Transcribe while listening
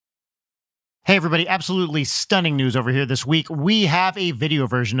Hey, everybody. Absolutely stunning news over here this week. We have a video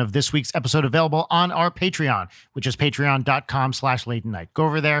version of this week's episode available on our Patreon, which is patreon.com/late night. Go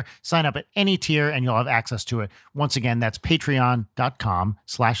over there, sign up at any tier, and you'll have access to it. Once again, that's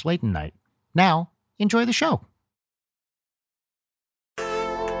patreon.com/late night. Now, enjoy the show.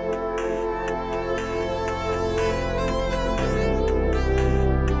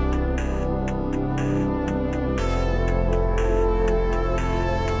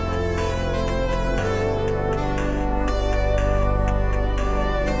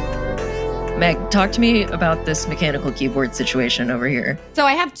 Meg, talk to me about this mechanical keyboard situation over here. So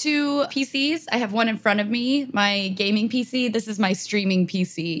I have two PCs. I have one in front of me, my gaming PC. This is my streaming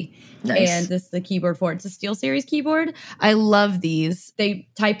PC. Nice. And this is the keyboard for it. It's a SteelSeries keyboard. I love these. They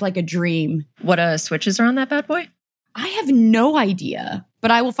type like a dream. What switches are on that bad boy? I have no idea,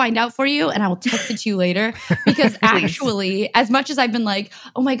 but I will find out for you and I will text it to you later. Because actually, as much as I've been like,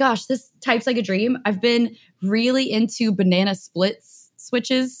 oh my gosh, this types like a dream, I've been really into banana splits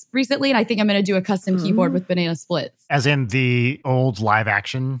switches recently, and I think I'm going to do a custom keyboard with banana splits. As in the old live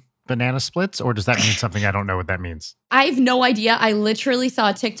action banana splits, or does that mean something? I don't know what that means. I have no idea. I literally saw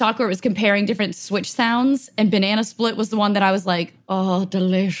a TikTok where it was comparing different switch sounds, and banana split was the one that I was like, oh,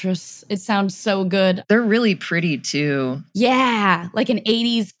 delicious. It sounds so good. They're really pretty too. Yeah, like an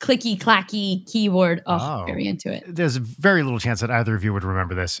 80s clicky clacky keyboard. Oh, very into it. There's very little chance that either of you would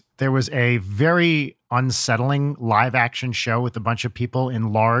remember this. There was a very unsettling live action show with a bunch of people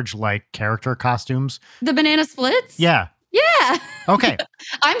in large, like, character costumes. The banana splits? Yeah. Yeah. Okay.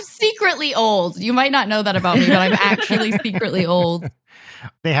 I'm secretly old. You might not know that about me, but I'm actually secretly old.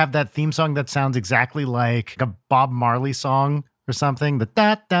 They have that theme song that sounds exactly like a Bob Marley song or something. The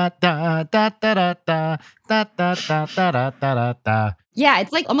da da da da da da da da da da da da da. Yeah,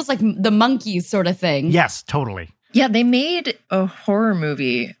 it's like almost like the Monkees sort of thing. Yes, totally. Yeah, they made a horror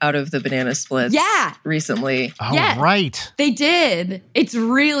movie out of the banana splits recently. Oh, yes, right. They did. It's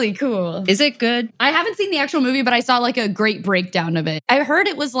really cool. Is it good? I haven't seen the actual movie, but I saw like a great breakdown of it. I heard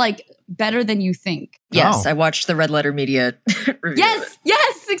it was like better than you think. Yes, I watched the Red Letter Media review.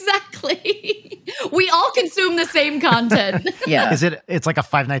 Yes, exactly. We all consume the same content. Yeah. It's like a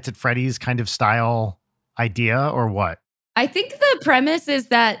Five Nights at Freddy's kind of style idea or what? I think the premise is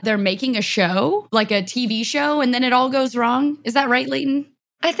that they're making a show, like a TV show, and then it all goes wrong. Is that right, Leighton?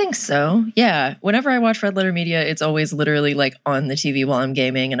 I think so. Yeah. Whenever I watch Red Letter Media, it's always literally like on the TV while I'm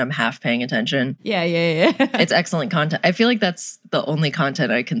gaming and I'm half paying attention. Yeah. It's excellent content. I feel like that's the only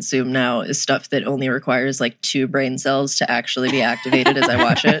content I consume now is stuff that only requires like 2 brain cells to actually be activated as I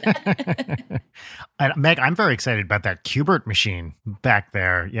watch it. And Meg, I'm very excited about that Qbert machine back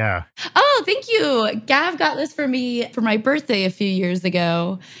there. Yeah. Oh, thank you. Gav got this for me for my birthday a few years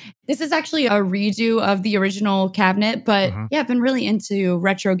ago. This is actually a redo of the original cabinet, but yeah, I've been really into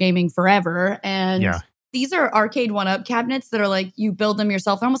retro gaming forever. And these are arcade one-up cabinets that are like, you build them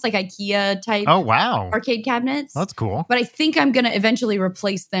yourself. They're almost like IKEA type. Oh, wow. Arcade cabinets. That's cool. But I think I'm going to eventually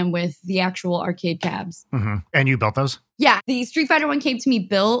replace them with the actual arcade cabs. Mm-hmm. And you built those? Yeah. The Street Fighter one came to me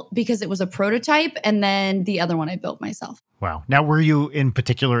built because it was a prototype. And then the other one I built myself. Wow. Now, were you in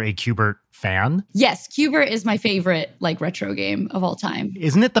particular a Qbert fan? Yes. Qbert is my favorite like retro game of all time.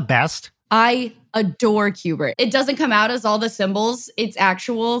 Isn't it the best? I adore Qbert. It doesn't come out as all the symbols. It's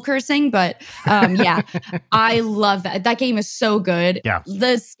actual cursing, but yeah, I love that. That game is so good. Yeah.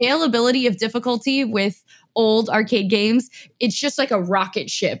 The scalability of difficulty with old arcade games, it's just like a rocket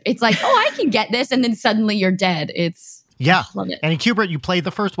ship. It's like, oh, I can get this. And then suddenly you're dead. Yeah. Love it. And in Qbert, you play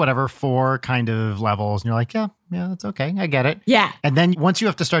the first, 4 kind of levels, and you're like, yeah, that's okay. I get it. Yeah. And then once you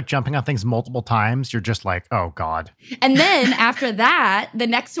have to start jumping on things multiple times, you're just like, oh, God. And then after that, the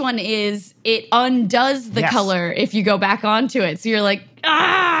next one is it undoes the color if you go back onto it. So you're like,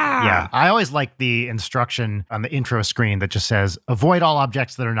 ah. Yeah. I always like the instruction on the intro screen that just says, avoid all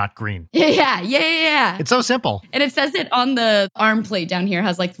objects that are not green. Yeah. It's so simple. And it says it on the arm plate down here,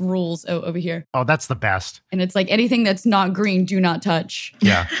 has like rules over here. Oh, that's the best. And it's like anything that's not green, do not touch.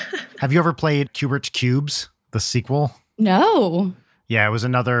 Yeah. Have you ever played Qbert's Cubes, the sequel? No. Yeah, it was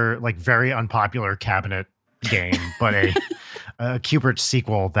another like very unpopular cabinet game, but a Qbert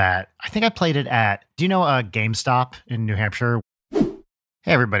sequel that I think I played it at, do you know GameStop in New Hampshire?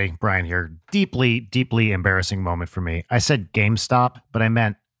 Hey everybody, Brian here. Deeply, deeply embarrassing moment for me. I said GameStop, but I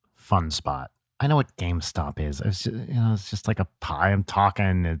meant Fun Spot. I know what GameStop is. It's just like a pie. I'm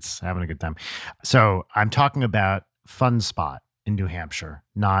talking, it's having a good time. So I'm talking about Fun Spot in New Hampshire,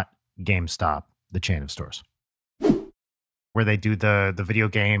 not GameStop, the chain of stores. where they do the video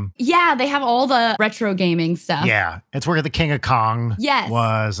game. Yeah, they have all the retro gaming stuff. Yeah, it's where the King of Kong Yes.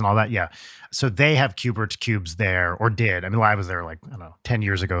 was and all that. Yeah. So they have Q*bert's Cubes there, or did. I mean, I was there like, I don't know, 10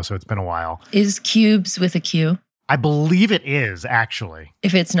 years ago, so it's been a while. Is Cubes with a Q? I believe it is, actually.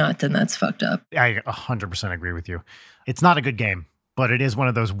 If it's not, then that's fucked up. I 100% agree with you. It's not a good game, but it is one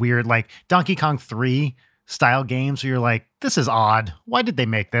of those weird, like Donkey Kong 3 style games where you're like, this is odd. Why did they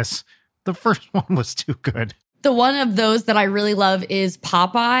make this? The first one was too good. The one of those that I really love is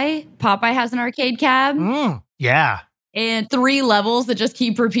Popeye. Popeye has an arcade cab. Yeah. And 3 levels that just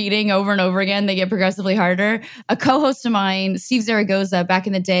keep repeating over and over again. They get progressively harder. A co-host of mine, Steve Zaragoza, back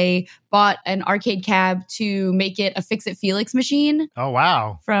in the day, bought an arcade cab to make it a Fix-It Felix machine. Oh,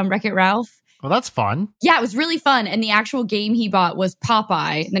 wow. From Wreck-It Ralph. Well, that's fun. Yeah, it was really fun. And the actual game he bought was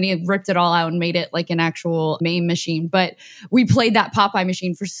Popeye. And then he ripped it all out and made it like an actual main machine. But we played that Popeye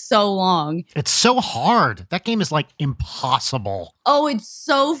machine for so long. It's so hard. That game is like impossible. Oh, it's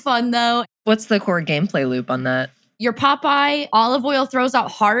so fun though. What's the core gameplay loop on that? Your Popeye, Olive Oyl throws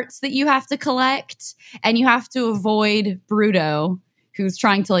out hearts that you have to collect, and you have to avoid Bruto, who's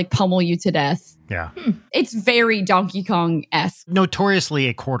trying to like pummel you to death. Yeah. It's very Donkey Kong-esque. Notoriously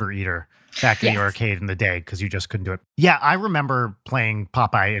a quarter eater back in the arcade in the day because you just couldn't do it. Yeah, I remember playing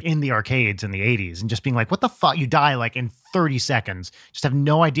Popeye in the arcades in the 80s and just being like, what the fuck? You die like in 30 seconds. Just have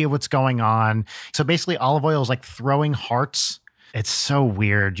no idea what's going on. So basically Olive Oyl is like throwing hearts. It's so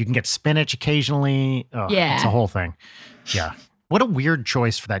weird. You can get spinach occasionally. Yeah. It's a whole thing. Yeah. What a weird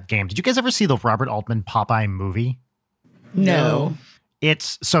choice for that game. Did you guys ever see the Robert Altman Popeye movie? No. It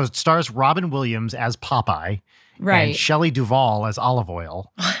stars Robin Williams as Popeye. Right. And Shelley Duvall as Olive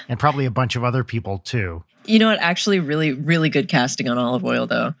Oyl. And probably a bunch of other people too. You know what? Actually, really, really good casting on Olive Oyl,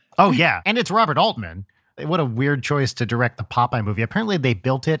 though. Oh, yeah. And it's Robert Altman. What a weird choice to direct the Popeye movie. Apparently they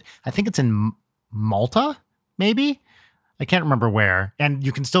built it, I think it's in Malta, maybe? I can't remember where. And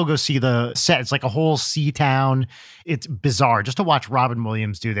you can still go see the set. It's like a whole sea town. It's bizarre just to watch Robin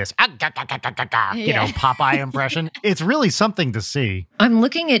Williams do this, Popeye impression. It's really something to see. I'm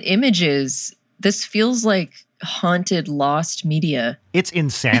looking at images. This feels like haunted, lost media. It's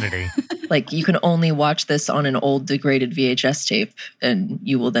insanity. Like you can only watch this on an old degraded VHS tape and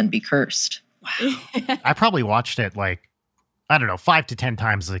you will then be cursed. Wow. I probably watched it 5 to 10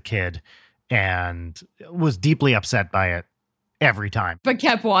 times as a kid and was deeply upset by it every time. But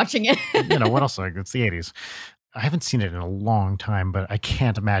kept watching it. What else? It's the 80s. I haven't seen it in a long time, but I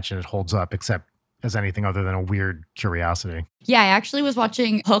can't imagine it holds up except as anything other than a weird curiosity. Yeah, I actually was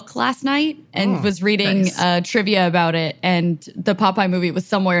watching Hook last night and was reading trivia about it. And the Popeye movie was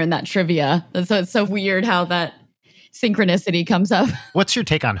somewhere in that trivia. So it's so weird how that synchronicity comes up. What's your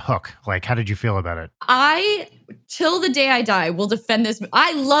take on Hook? How did you feel about it? I, till the day I die, will defend this.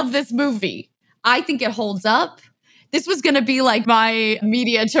 I love this movie. I think it holds up. This was going to be like my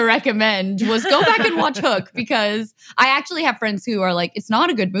media to recommend was go back and watch Hook because I actually have friends who are like, it's not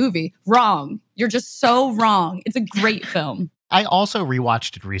a good movie. Wrong. You're just so wrong. It's a great film. I also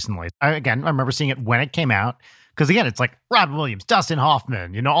rewatched it recently. I remember seeing it when it came out. Because again, it's like Robin Williams, Dustin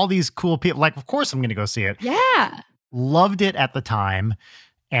Hoffman, all these cool people. Of course I'm going to go see it. Yeah. Loved it at the time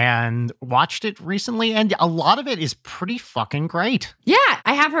and watched it recently. And a lot of it is pretty fucking great. Yeah.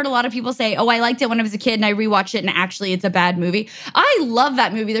 I have heard a lot of people say, I liked it when I was a kid and I rewatched it and actually it's a bad movie. I love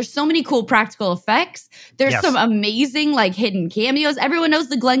that movie. There's so many cool practical effects. There's some amazing hidden cameos. Everyone knows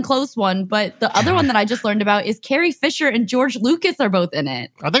the Glenn Close one, but the other one that I just learned about is Carrie Fisher and George Lucas are both in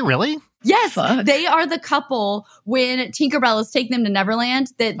it. Are they really? Yes, they are the couple when Tinkerbell is taking them to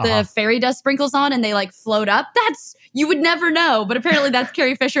Neverland that the fairy dust sprinkles on and they float up. You would never know, but apparently that's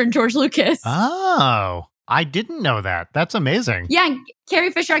Carrie Fisher and George Lucas. Oh, I didn't know that. That's amazing. Yeah, Carrie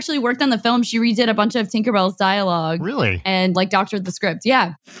Fisher actually worked on the film. She redid a bunch of Tinkerbell's dialogue. Really? And doctored the script.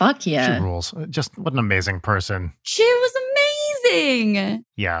 Yeah. Fuck yeah. She rules. Just what an amazing person. She was amazing.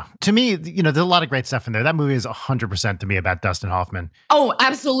 Yeah. To me, there's a lot of great stuff in there. That movie is 100% to me about Dustin Hoffman. Oh,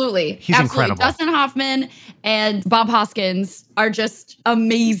 absolutely. He's incredible. Dustin Hoffman and Bob Hoskins are just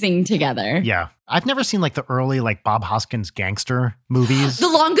amazing together. Yeah. I've never seen the early Bob Hoskins gangster movies. The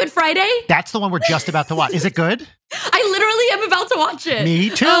Long Good Friday? That's the one we're just about to watch. Is it good? I literally am about to watch it. Me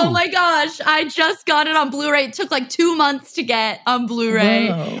too. Oh my gosh. I just got it on Blu-ray. It took 2 months to get on Blu-ray.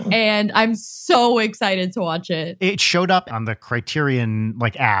 Whoa. And I'm so excited to watch it. It showed up on the Criterion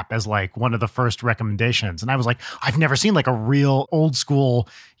app as one of the first recommendations. And I was like, I've never seen a real old school,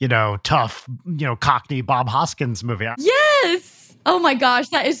 tough, Cockney Bob Hoskins movie. Yes. Oh my gosh,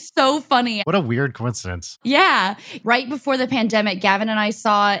 that is so funny. What a weird coincidence. Yeah. Right before the pandemic, Gavin and I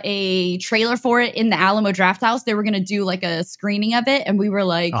saw a trailer for it in the Alamo Drafthouse. They were going to do a screening of it. And we were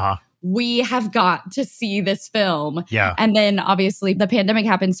like, we have got to see this film. Yeah. And then obviously the pandemic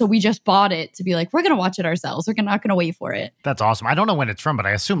happened. So we just bought it to be like, we're going to watch it ourselves. We're not going to wait for it. That's awesome. I don't know when it's from, but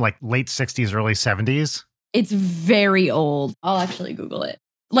I assume like late 60s, early 70s. It's very old. I'll actually Google it.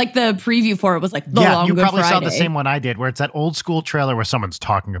 Like the preview for it was like the Long you Good probably Friday. saw the same one I did, where it's that old school trailer where someone's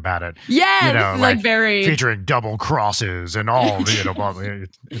talking about it. Yes, You know, like very. featuring double crosses and all. Blah, blah.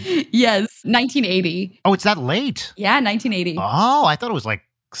 Yes, 1980. Oh, it's that late. Yeah, 1980. Oh, I thought it was like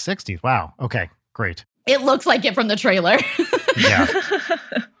 60s. Wow. Okay, great. It looks like it from the trailer. Yeah.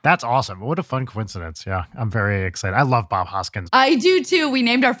 That's awesome. What a fun coincidence. Yeah, I'm very excited. I love Bob Hoskins. I do too. We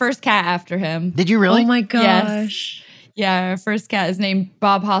named our first cat after him. Did you really? Oh my gosh. Yes. Yeah, our first cat is named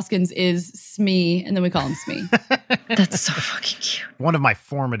Bob Hoskins is Smee, and then we call him Smee. That's so fucking cute. One of my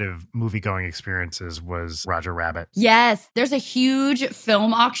formative movie-going experiences was Roger Rabbit. Yes, there's a huge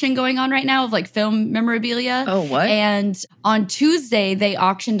film auction going on right now of like film memorabilia. Oh, what? And on Tuesday, they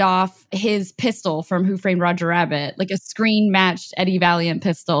auctioned off his pistol from Who Framed Roger Rabbit, like a screen-matched Eddie Valiant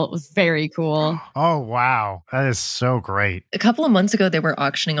pistol. It was very cool. Oh, wow. That is so great. A couple of months ago, they were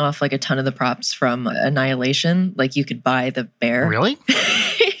auctioning off like a ton of the props from Annihilation. Like you could buy the bear. Really?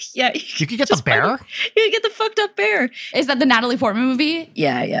 Yeah. You could get the bear? You could get the fucked up bear. Is that the Natalie Portman movie?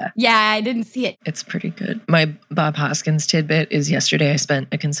 Yeah. Yeah, I didn't see it. It's pretty good. My Bob Hoskins tidbit is yesterday I spent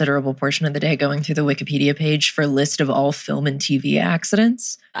a considerable portion of the day going through the Wikipedia page for a list of all film and TV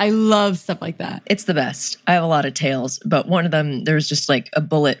accidents. I love stuff like that. It's the best. I have a lot of tales, but one of them, there's just like a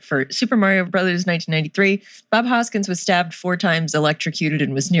bullet for Super Mario Brothers 1993. Bob Hoskins was stabbed 4 times, electrocuted,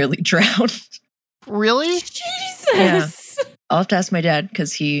 and was nearly drowned. Really? Jesus. Yeah. I'll have to ask my dad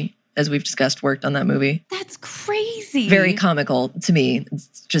because he, as we've discussed, worked on that movie. That's crazy. Very comical to me.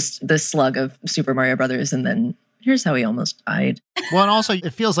 It's just the slug of Super Mario Brothers, and then here's how he almost died. Well, and also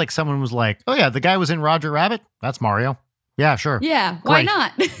it feels like someone was like, oh yeah, the guy was in Roger Rabbit. That's Mario. Yeah, sure. Yeah, why Great.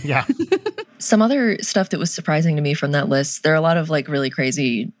 not? Yeah. Some other stuff that was surprising to me from that list, there are a lot of like really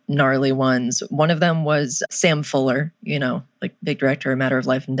crazy, gnarly ones. One of them was Sam Fuller, like big director, A Matter of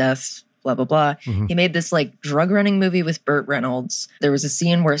Life and Death, blah, blah, blah. Mhm. He made this like drug running movie with Burt Reynolds. There was a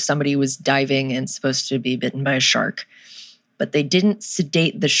scene where somebody was diving and supposed to be bitten by a shark, but they didn't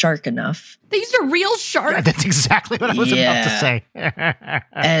sedate the shark enough. They used a real shark. That's exactly what I was about to say.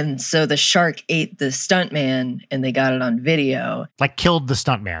 And so the shark ate the stuntman and they got it on video. Like killed the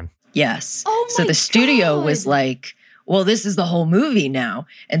stuntman. Yes. Oh So my the studio God. was like, well, this is the whole movie now.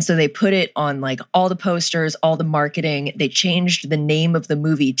 And so they put it on like all the posters, all the marketing. They changed the name of the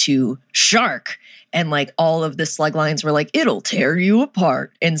movie to Shark. And like all of the slug lines were like, it'll tear you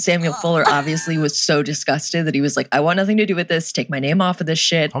apart. And Samuel Fuller obviously was so disgusted that he was like, I want nothing to do with this. Take my name off of this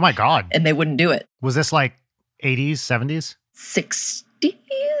shit. Oh my God. And they wouldn't do it. Was this like 80s, 70s?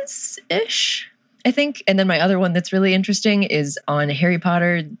 60s-ish, I think. And then my other one that's really interesting is on Harry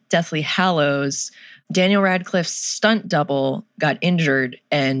Potter Deathly Hallows. Daniel Radcliffe's stunt double got injured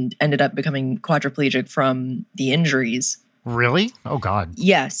and ended up becoming quadriplegic from the injuries. Really? Oh God.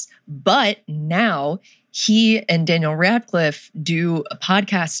 Yes, but now he and Daniel Radcliffe do a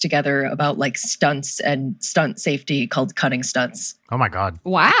podcast together about like stunts and stunt safety called Cutting Stunts. Oh my God.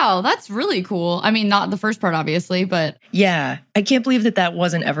 Wow, that's really cool. I mean, not the first part, obviously, but Yeah, I can't believe that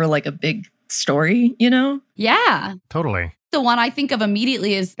wasn't ever like a big story, yeah. Totally. The one I think of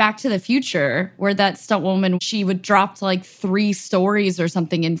immediately is Back to the Future, where that stunt woman, she would drop like 3 stories or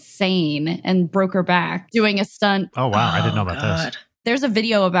something insane and broke her back doing a stunt. Oh wow. I didn't know about this. God. There's a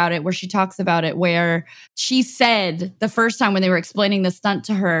video about it where she talks about it, where she said the first time when they were explaining the stunt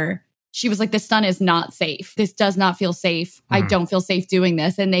to her, she was like, this stunt is not safe. This does not feel safe. I Mhm. don't feel safe doing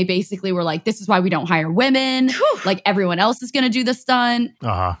this. And they basically were like, this is why we don't hire women. Like everyone else is going to do the stunt.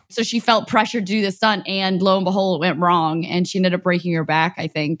 Uh-huh. So she felt pressured to do the stunt, and lo and behold, it went wrong. And she ended up breaking her back, I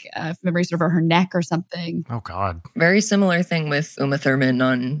think, if memory serves, or her neck or something. Oh God. Very similar thing with Uma Thurman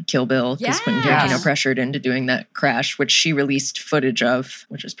on Kill Bill, because Quentin Yes. Tarantino pressured into doing that crash, which she released footage of,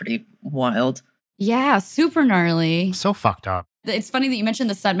 which is pretty wild. Yeah, super gnarly. So fucked up. It's funny that you mentioned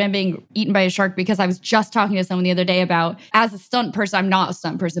the stuntman being eaten by a shark, because I was just talking to someone the other day about, as a stunt person, I'm not a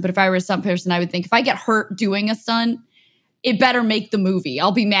stunt person, but if I were a stunt person, I would think if I get hurt doing a stunt, it better make the movie.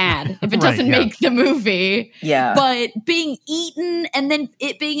 I'll be mad if it Right, doesn't yeah. make the movie. Yeah. But being eaten and then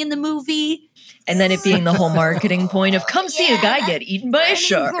it being in the movie, And then it being the whole marketing point of come see a guy get eaten by a pretty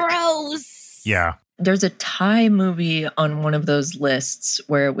shark. gross. Yeah. There's a Thai movie on one of those lists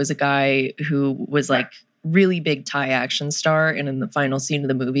where it was a guy who was like really big Thai action star. And in the final scene of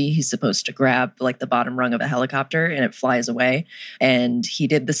the movie, he's supposed to grab like the bottom rung of a helicopter and it flies away. And he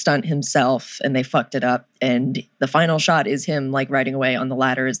did the stunt himself and they fucked it up. And the final shot is him like riding away on the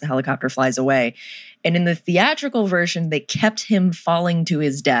ladder as the helicopter flies away. And in the theatrical version, they kept him falling to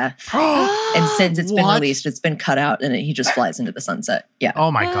his death. And since it's been released, it's been cut out and he just flies into the sunset. Yeah.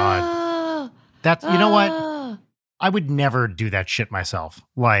 Oh my God. That's, you know what? I would never do that shit myself.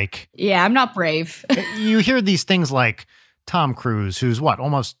 Like, yeah, I'm not brave. You hear these things like Tom Cruise, who's what,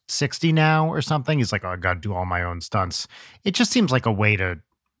 almost 60 now or something? He's like, oh, I got to do all my own stunts. It just seems like a way to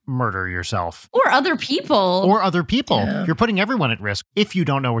murder yourself. Or other people. Yeah. You're putting everyone at risk if you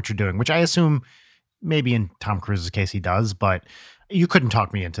don't know what you're doing, which I assume maybe in Tom Cruise's case he does, but you couldn't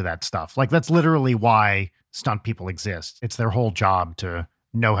talk me into that stuff. Like, that's literally why stunt people exist. It's their whole job to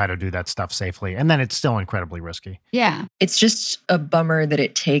know how to do that stuff safely. And then it's still incredibly risky. Yeah. It's just a bummer that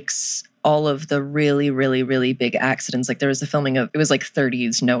it takes all of the really, really, really big accidents. Like there was the filming of, it was like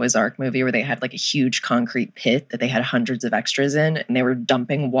 30s Noah's Ark movie where they had like a huge concrete pit that they had hundreds of extras in and they were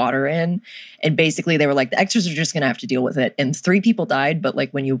dumping water in. And basically they were like, the extras are just going to have to deal with it. And 3 people died. But like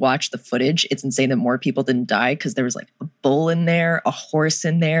when you watch the footage, it's insane that more people didn't die because there was like a bull in there, a horse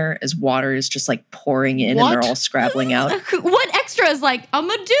in there as water is just like pouring in and they're all scrabbling out. What extra is like, I'm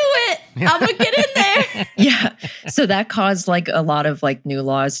going to do it. I'm going to get in there. Yeah. So that caused like a lot of like new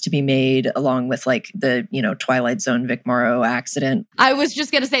laws to be made along with like the, Twilight Zone Vic Morrow accident. I was just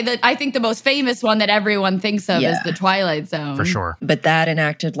going to say that I think the most famous one that everyone thinks of is the Twilight Zone. For sure. But that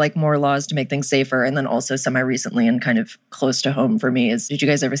enacted like more laws to make things safer. And then also semi-recently and kind of close to home for me is, did you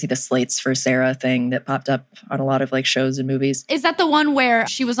guys ever see the Slates for Sarah thing that popped up on a lot of like shows and movies? Is that the one where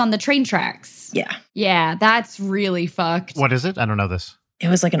she was on the train tracks? Yeah. Yeah, that's really fucked. What is it? I don't know this. It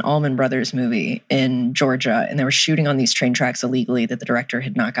was like an Allman Brothers movie in Georgia, and they were shooting on these train tracks illegally that the director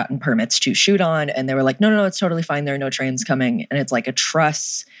had not gotten permits to shoot on. And they were like, no, it's totally fine. There are no trains coming. And it's like a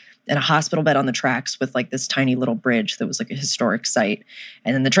truss and a hospital bed on the tracks with like this tiny little bridge that was like a historic site.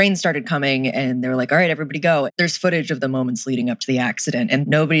 And then the train started coming and they were like, all right, everybody go. There's footage of the moments leading up to the accident and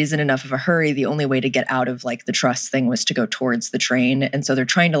nobody's in enough of a hurry. The only way to get out of like the truss thing was to go towards the train. And so they're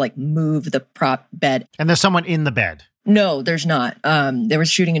trying to like move the prop bed. And there's someone in the bed. No, there's not. They were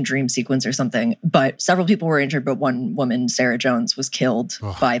shooting a dream sequence or something, but several people were injured, but one woman, Sarah Jones, was killed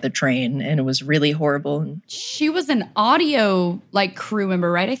by the train, and it was really horrible. She was an audio, like, crew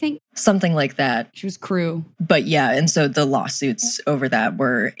member, right, I think? Something like that. She was crew. But yeah, and so the lawsuits over that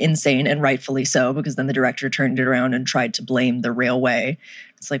were insane, and rightfully so, because then the director turned it around and tried to blame the railway.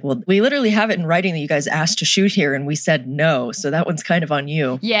 It's like, well, we literally have it in writing that you guys asked to shoot here and we said no. So that one's kind of on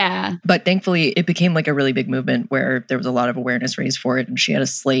you. Yeah. But thankfully, it became like a really big movement where there was a lot of awareness raised for it. And she had a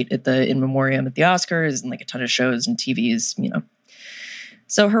slate at the In Memoriam at the Oscars and like a ton of shows and TVs,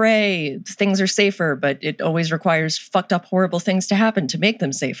 So hooray, things are safer, but it always requires fucked up, horrible things to happen to make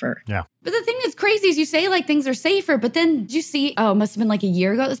them safer. Yeah. But the thing that's crazy is you say like things are safer, but then did you see, it must have been like a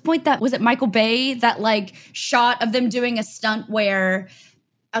year ago at this point, was it Michael Bay, that like shot of them doing a stunt where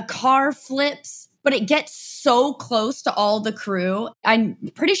a car flips, but it gets so close to all the crew. I'm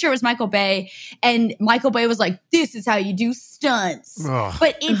pretty sure it was Michael Bay. And Michael Bay was like, this is how you do stunts. Ugh.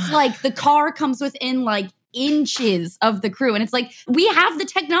 But it's like the car comes within like inches of the crew. And it's like, we have the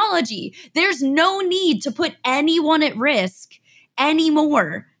technology. There's no need to put anyone at risk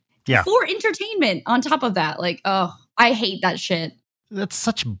anymore. Yeah. For entertainment on top of that. Like, I hate that shit. That's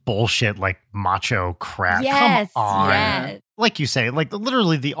such bullshit, like macho crap. Yes, Come on. yes. Like you say, like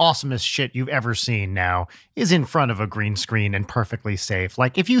literally the awesomest shit you've ever seen now is in front of a green screen and perfectly safe.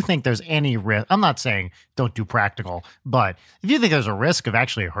 Like if you think there's any risk, I'm not saying don't do practical, but if you think there's a risk of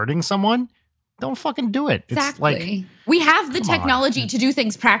actually hurting someone, don't fucking do it. Exactly. It's like, we have the technology to do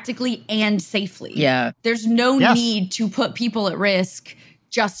things practically and safely. Yeah. There's no need to put people at risk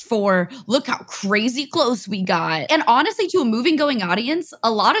just for, look how crazy close we got. And honestly, to a moving going audience, a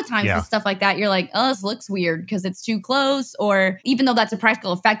lot of times with stuff like that, you're like, oh, this looks weird because it's too close. Or even though that's a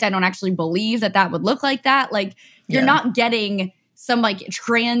practical effect, I don't actually believe that would look like that. Like you're not getting some like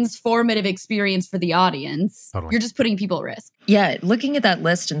transformative experience for the audience. Totally. You're just putting people at risk. Yeah. Looking at that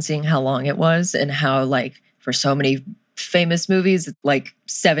list and seeing how long it was and how like for so many famous movies, like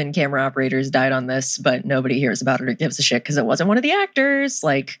 7 camera operators died on this, but nobody hears about it or gives a shit because it wasn't one of the actors.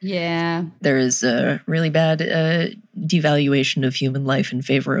 Like, yeah, there is a really bad devaluation of human life in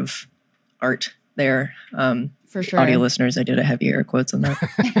favor of art there. For sure. Audio listeners, I did a heavy air quotes on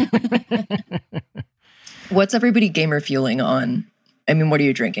that. What's everybody gamer fueling on? I mean, what are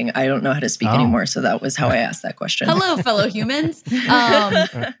you drinking? I don't know how to speak anymore, so that was how I asked that question. Hello, fellow humans.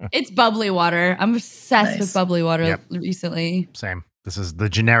 It's bubbly water. I'm obsessed with bubbly water recently. Same. This is the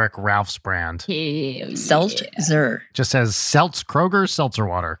generic Ralph's brand. Seltzer. Just says Seltz Kroger seltzer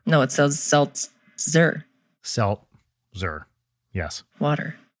water. No, it says Seltzer. Seltzer. Yes.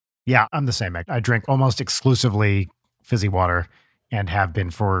 Water. Yeah, I'm the same. I drink almost exclusively fizzy water and have been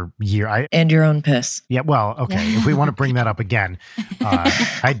for years. And your own piss. Yeah, well, okay. If we want to bring that up again,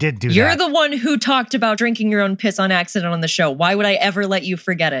 I did do You're that. the one who talked about drinking your own piss on accident on the show. Why would I ever let you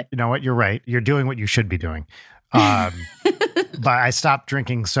forget it? You know what? You're right. You're doing what you should be doing. But I stopped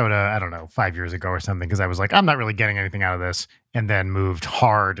drinking soda, I don't know, 5 years ago or something, because I was like, I'm not really getting anything out of this. And then moved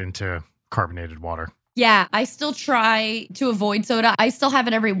hard into carbonated water. Yeah, I still try to avoid soda. I still have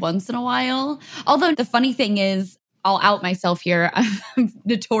it every once in a while. Although the funny thing is, I'll out myself here. I'm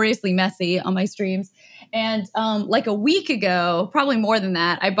notoriously messy on my streams. And like a week ago, probably more than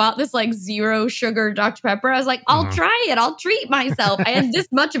that, I bought this like 0 sugar Dr. Pepper. I was like, I'll try it. I'll treat myself. I had this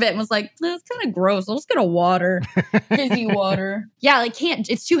much of it and was like, it's kind of gross. I'll just get a water, fizzy water. Yeah, I can't.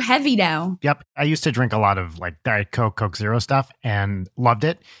 It's too heavy now. Yep. I used to drink a lot of like Diet Coke, Coke Zero stuff and loved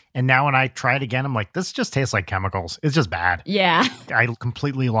it. And now when I try it again, I'm like, this just tastes like chemicals. It's just bad. Yeah. I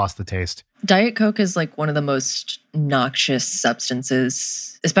completely lost the taste. Diet Coke is like one of the most noxious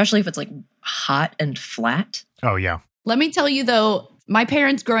substances, especially if it's like hot and flat. Oh, yeah. Let me tell you though, my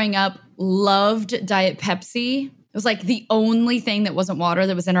parents growing up loved Diet Pepsi. It was like the only thing that wasn't water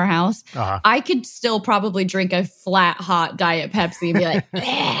that was in our house. I could still probably drink a flat, hot Diet Pepsi and be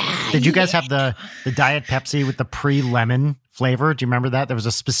like, Did you guys have the Diet Pepsi with the pre-lemon flavor? Do you remember that? There was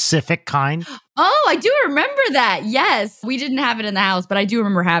a specific kind. Oh, I do remember that. Yes. We didn't have it in the house, but I do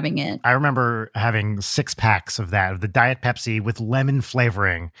remember having it. I remember having 6 packs of that, of the Diet Pepsi with lemon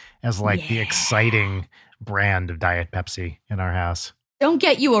flavoring as like the exciting brand of Diet Pepsi in our house. Don't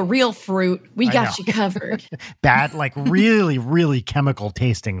get you a real fruit. We got you covered. Bad, like really, really chemical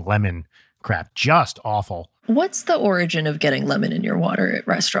tasting lemon crap. Just awful. What's the origin of getting lemon in your water at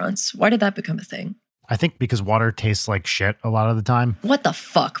restaurants? Why did that become a thing? I think because water tastes like shit a lot of the time. What the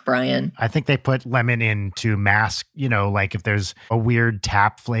fuck, Brian? I think they put lemon in to mask, you know, like if there's a weird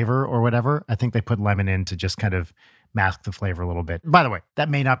tap flavor or whatever, I think they put lemon in to just kind of mask the flavor a little bit. By the way, that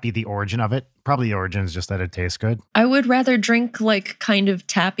may not be the origin of it. Probably the origin is just that it tastes good. I would rather drink like kind of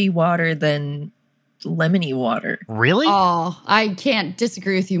tappy water than lemony water. Really? Oh, I can't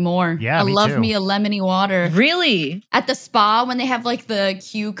disagree with you more. Yeah, I me love too. me a lemony water. Really? At the spa, when they have like the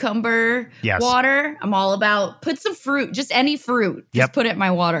cucumber water, I'm all about put some fruit, just any fruit. Just put it in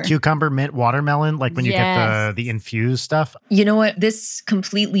my water. Cucumber, mint, watermelon, like when you get the infused stuff. You know what? This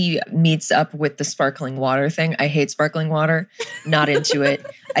completely meets up with the sparkling water thing. I hate sparkling water. Not into it.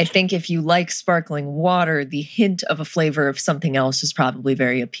 I think if you like sparkling water, the hint of a flavor of something else is probably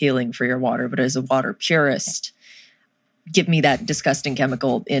very appealing for your water. But as a water purist, give me that disgusting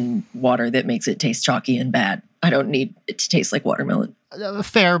chemical in water that makes it taste chalky and bad. I don't need it to taste like watermelon.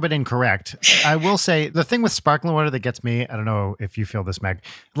 Fair, but incorrect. I will say the thing with sparkling water that gets me, I don't know if you feel this, Meg,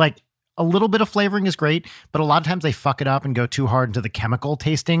 like a little bit of flavoring is great, but a lot of times they fuck it up and go too hard into the chemical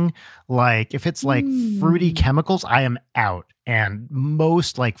tasting. Like if it's like fruity chemicals, I am out. And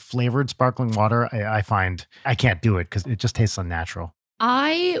most like flavored sparkling water, I find I can't do it because it just tastes unnatural.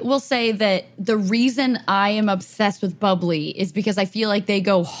 I will say that the reason I am obsessed with bubbly is because I feel like they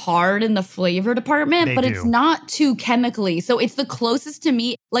go hard in the flavor department, but it's not too chemically. So it's the closest to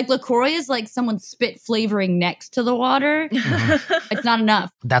me. Like LaCroix is like someone spit flavoring next to the water. It's not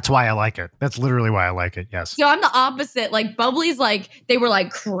enough. That's why I like it. That's literally why I like it. Yes. So I'm the opposite. Like bubbly's like, they were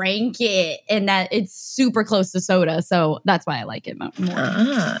like crank it and that it's super close to soda. So that's why I like it more.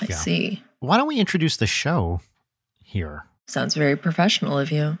 I see. Why don't we introduce the show here? Sounds very professional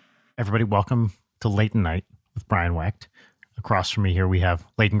of you. Everybody, welcome to Late Night with Brian Wecht. Across from me here, we have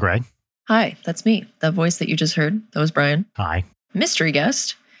Leighton Gray. Hi, that's me. That voice that you just heard, that was Brian. Hi. Mystery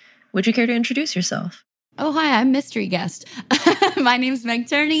guest. Would you care to introduce yourself? Oh, hi, I'm mystery guest. My name's Meg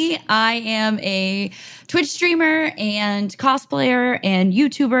Turney. I am a Twitch streamer and cosplayer and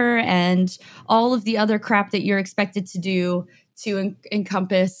YouTuber and all of the other crap that you're expected to do to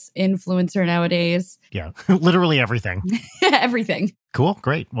encompass influencer nowadays. Yeah, literally everything. Everything. Cool,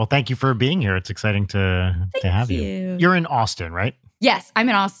 great. Well, thank you for being here. It's exciting to have you. You're in Austin, right? Yes, I'm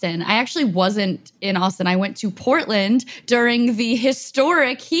in Austin. I actually wasn't in Austin. I went to Portland during the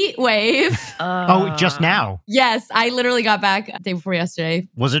historic heat wave. Oh, just now? Yes, I literally got back the day before yesterday.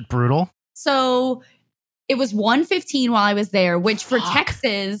 Was it brutal? So it was 1:15 while I was there, which for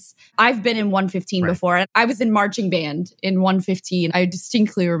Texas, I've been in 1:15 before. I was in marching band in 1:15. I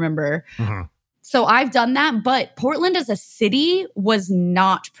distinctly remember. So I've done that, but Portland as a city was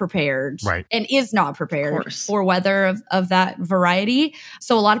not prepared, Right. and is not prepared for weather of that variety.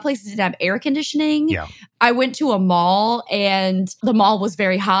 So a lot of places didn't have air conditioning. Yeah. I went to a mall and the mall was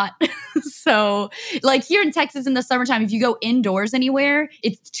very hot. So like here in Texas in the summertime, if you go indoors anywhere,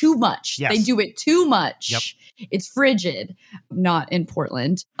 it's too much. Yes. They do it too much. Yep. It's frigid. Not in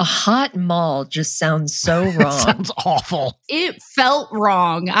Portland. A hot mall just sounds so wrong. Sounds awful. It felt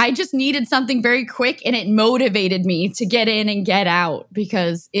wrong. I just needed something very quick and it motivated me to get in and get out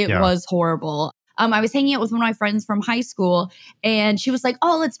because it was horrible. I was hanging out with one of my friends from high school and she was like,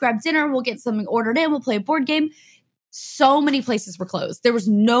 oh, let's grab dinner. We'll get something ordered in. We'll play a board game. So many places were closed. There was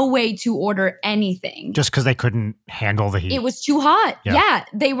no way to order anything. Just because they couldn't handle the heat. It was too hot. Yeah. Yeah.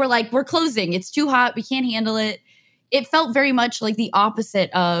 They were like, we're closing. It's too hot. We can't handle it. It felt very much like the opposite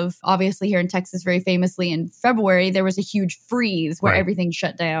of, obviously here in Texas, very famously in February, there was a huge freeze where everything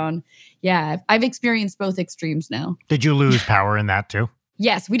shut down. Yeah. I've experienced both extremes now. Did you lose power in that too?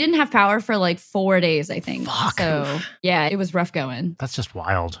 Yes, we didn't have power for like 4 days, I think. Fuck. So yeah, it was rough going. That's just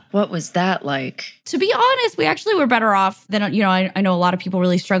wild. What was that like? To be honest, we actually were better off than, I know a lot of people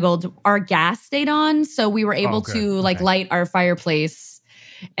really struggled. Our gas stayed on, so we were able to light our fireplace.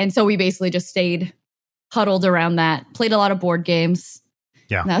 And so we basically just stayed huddled around that, played a lot of board games.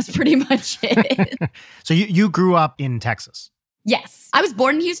 Yeah. And that was pretty much it. So you grew up in Texas? Yes. I was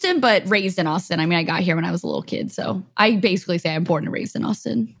born in Houston, but raised in Austin. I mean, I got here when I was a little kid. So I basically say I'm born and raised in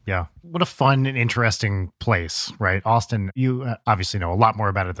Austin. Yeah. What a fun and interesting place, right? Austin, you obviously know a lot more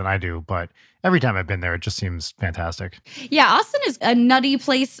about it than I do, but every time I've been there, it just seems fantastic. Yeah, Austin is a nutty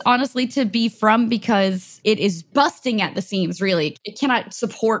place, honestly, to be from because it is busting at the seams, really. It cannot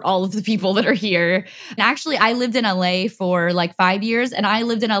support all of the people that are here. And actually, I lived in LA for like 5 years, and I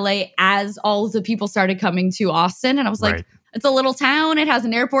lived in LA as all of the people started coming to Austin. And I was like, it's a little town. It has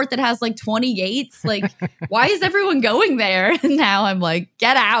an airport that has like 20 gates. Like, why is everyone going there? And now I'm like,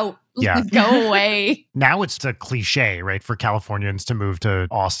 get out. Yeah. Go away. Now it's a cliche, right, for Californians to move to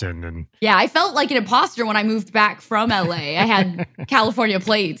Austin. And yeah, I felt like an imposter when I moved back from LA. I had California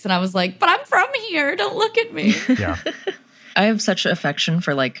plates and I was like, but I'm from here. Don't look at me. Yeah. I have such affection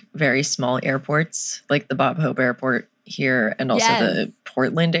for like very small airports, like the Bob Hope Airport here and also the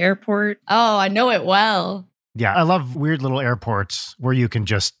Portland Airport. Oh, I know it well. Yeah, I love weird little airports where you can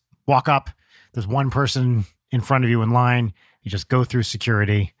just walk up. There's one person in front of you in line. You just go through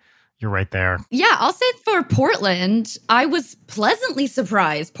security. You're right there. Yeah, I'll say for Portland, I was pleasantly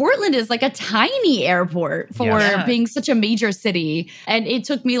surprised. Portland is like a tiny airport for being such a major city. And it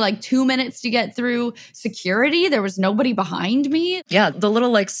took me like 2 minutes to get through security. There was nobody behind me. Yeah, the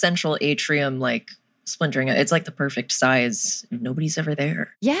little like central atrium, like splintering. It's like the perfect size. Nobody's ever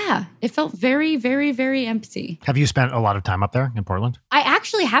there. Yeah, it felt very, very, very empty. Have you spent a lot of time up there in Portland? I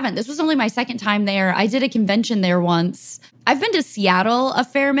actually haven't. This was only my second time there. I did a convention there once. I've been to Seattle a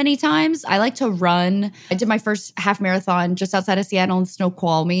fair many times. I like to run. I did my first half marathon just outside of Seattle in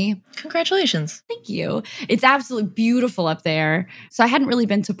Snoqualmie. Congratulations. Thank you. It's absolutely beautiful up there. So I hadn't really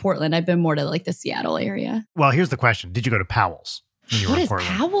been to Portland. I've been more to like the Seattle area. Well, here's the question. Did you go to Powell's? What is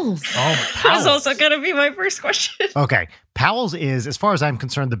Powell's? Oh, Powell's. That was also going to be my first question. Okay. Powell's is, as far as I'm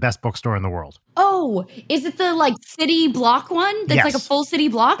concerned, the best bookstore in the world. Oh, is it the like city block one? That's like a full city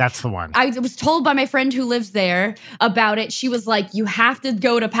block? That's the one. I was told by my friend who lives there about it. She was like, you have to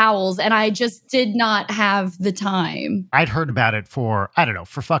go to Powell's. And I just did not have the time. I'd heard about it for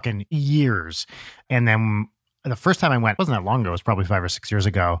fucking years. And then the first time I went, wasn't that long ago. It was probably 5 or 6 years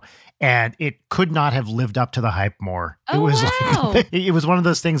ago. And it could not have lived up to the hype more. Oh, it was wow. like, it was one of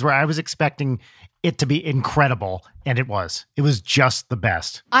those things where I was expecting it to be incredible. And it was. It was just the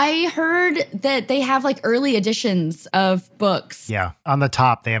best. I heard that they have like early editions of books. Yeah. On the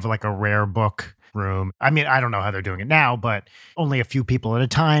top, they have like a rare book room. I mean, I don't know how they're doing it now, but only a few people at a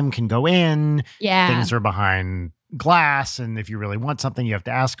time can go in. Yeah. Things are behind glass, and if you really want something, you have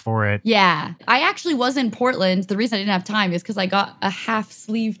to ask for it. Yeah. I actually was in Portland. The reason I didn't have time is because I got a half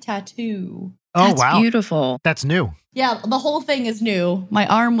sleeve tattoo. Oh, That's wow. beautiful. That's new. Yeah, the whole thing is new. My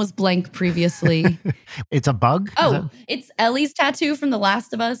arm was blank previously. It's a bug? It's Ellie's tattoo from The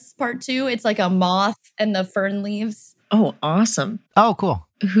Last of Us Part 2. It's like a moth and the fern leaves. Oh, awesome. Oh, cool.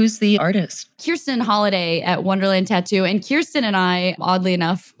 Who's the artist? Kirsten Holiday at Wonderland Tattoo. And Kirsten and I, oddly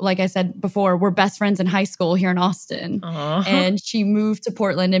enough, like I said before, were best friends in high school here in Austin. Aww. And she moved to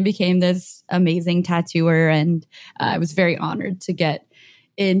Portland and became this amazing tattooer. And I was very honored to get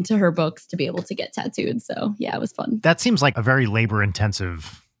into her books to be able to get tattooed. So yeah, it was fun. That seems like a very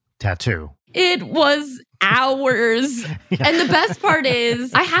labor-intensive tattoo. It was hours. Yeah. And the best part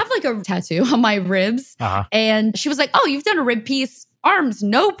is I have like a tattoo on my ribs. Uh-huh. And she was like, oh, you've done a rib piece Arms,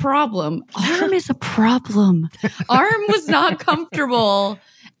 no problem. Arm is a problem. Arm was not comfortable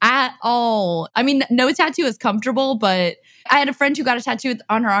at all. I mean, no tattoo is comfortable, but I had a friend who got a tattoo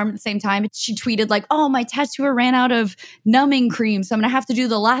on her arm at the same time. She tweeted like, oh, my tattooer ran out of numbing cream, so I'm going to have to do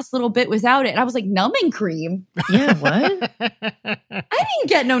the last little bit without it. And I was like, numbing cream? Yeah, what? I didn't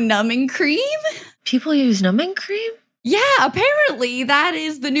get no numbing cream. People use numbing cream? Yeah, apparently that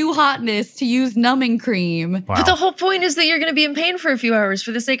is the new hotness, to use numbing cream. Wow. But the whole point is that you're going to be in pain for a few hours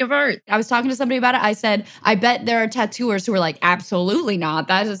for the sake of art. I was talking to somebody about it. I said, I bet there are tattooers who are like, absolutely not.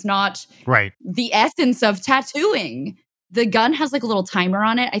 That is not Right. the essence of tattooing. The gun has like a little timer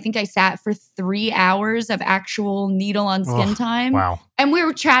on it. I think I sat for 3 hours of actual needle on skin time. Wow. And we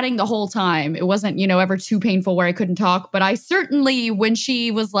were chatting the whole time. It wasn't, ever too painful where I couldn't talk. But I certainly, when she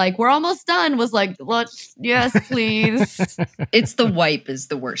was like, we're almost done, was like, yes, please. It's the wipe is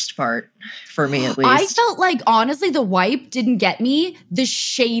the worst part for me, at least. I felt like, honestly, the wipe didn't get me. The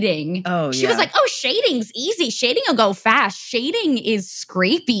shading. Oh, She was like, oh, shading's easy. Shading will go fast. Shading is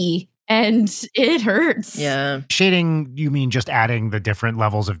scrapey. And it hurts. Yeah. Shading, you mean just adding the different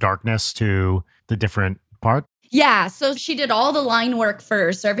levels of darkness to the different parts? Yeah. So she did all the line work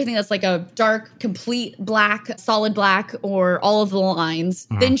first. So everything that's like a dark, complete black, solid black, or all of the lines.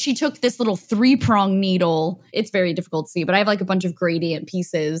 Mhm. Then she took this little 3-prong needle. It's very difficult to see, but I have like a bunch of gradient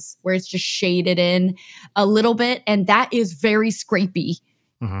pieces where it's just shaded in a little bit. And that is very scrapey.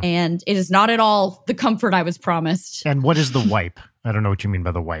 Mhm. And it is not at all the comfort I was promised. And what is the wipe? I don't know what you mean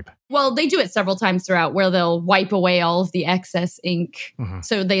by the wipe. Well, they do it several times throughout where they'll wipe away all of the excess ink. Mhm.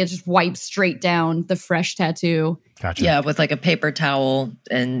 So they just wipe straight down the fresh tattoo. Gotcha. Yeah, with like a paper towel.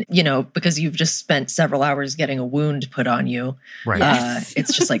 And, because you've just spent several hours getting a wound put on you. Right. Yes.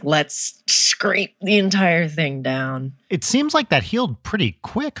 It's just like, let's scrape the entire thing down. It seems like that healed pretty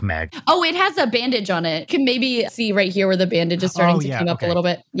quick, Meg. Oh, it has a bandage on it. You can maybe see right here where the bandage is starting Oh, to yeah, come up okay. a little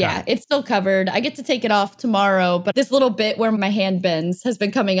bit. Yeah, it. it's still covered. I get to take it off tomorrow, but this little bit where my hand bends has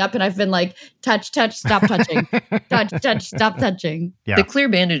been coming up and I've been like, touch, stop touching. touch, stop touching. Yeah. The clear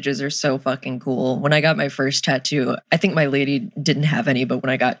bandages are so fucking cool. When I got my first tattoo, I think my lady didn't have any, but when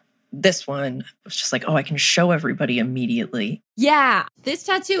I got this one, it was just like, oh, I can show everybody immediately. Yeah, this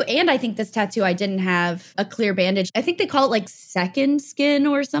tattoo, and I think this tattoo, I didn't have a clear bandage. I think they call it like second skin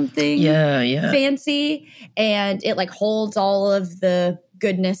or something. Yeah. Fancy. And it like holds all of the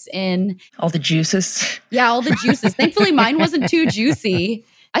goodness in. All the juices. Yeah, all the juices. Thankfully, mine wasn't too juicy.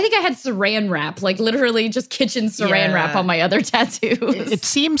 I think I had saran wrap, like literally just kitchen saran wrap on my other tattoos. It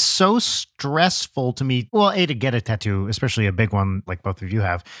seems so stressful to me. Well, to get a tattoo, especially a big one like both of you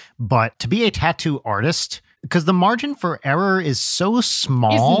have, but to be a tattoo artist, because the margin for error is so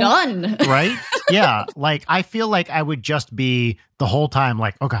small. It's none. Right? Yeah. Like, I feel like I would just be the whole time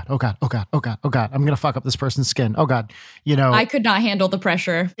like, oh God, I'm going to fuck up this person's skin. Oh God. I could not handle the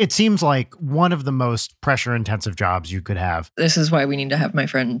pressure. It seems like one of the most pressure intensive jobs you could have. This is why we need to have my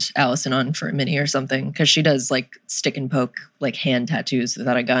friend Allison on for a mini or something, because she does like stick and poke, like hand tattoos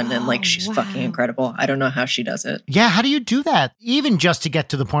without a gun. And like, she's fucking incredible. I don't know how she does it. Yeah. How do you do that? Even just to get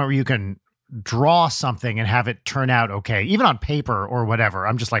to the point where you can draw something and have it turn out okay, even on paper or whatever.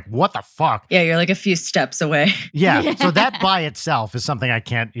 I'm just like, what the fuck? Yeah, you're like a few steps away. Yeah. So that by itself is something I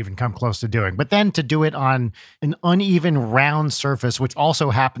can't even come close to doing. But then to do it on an uneven round surface, which also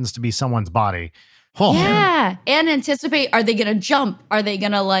happens to be someone's body. Oh. Yeah. And anticipate, are they going to jump? Are they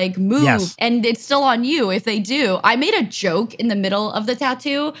going to like move? Yes. And it's still on you if they do. I made a joke in the middle of the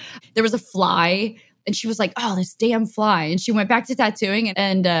tattoo. There was a fly. And she was like, oh, this damn fly. And she went back to tattooing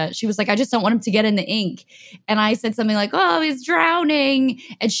and she was like, I just don't want him to get in the ink. And I said something like, oh, he's drowning.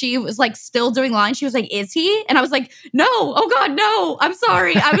 And she was like still doing lines. She was like, is he? And I was like, no, oh God, no, I'm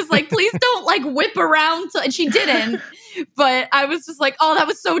sorry. I was like, please don't like whip around. And she didn't. But I was just like, oh, that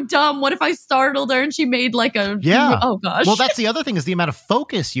was so dumb. What if I startled her and she made like a, oh gosh. Well, that's the other thing is the amount of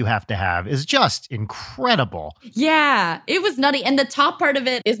focus you have to have is just incredible. Yeah, it was nutty. And the top part of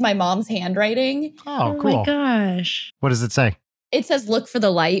it is my mom's handwriting. Oh, cool. My gosh. What does it say? It says, look for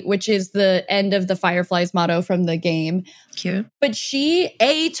the light, which is the end of the Fireflies motto from the game. Cute. But she,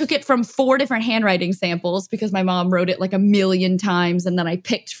 took it from 4 different handwriting samples because my mom wrote it like a million times. And then I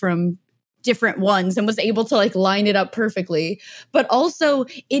picked from different ones and was able to like line it up perfectly. But also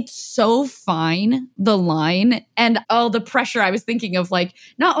it's so fine, the line, and the pressure I was thinking of, like,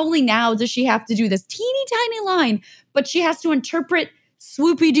 not only now does she have to do this teeny tiny line, but she has to interpret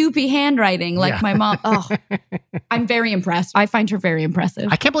swoopy doopy handwriting like my mom. Oh, I'm very impressed. I find her very impressive.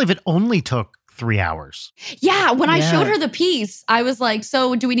 I can't believe it only took 3 hours. Yeah, when I Yeah. showed her the piece, I was like,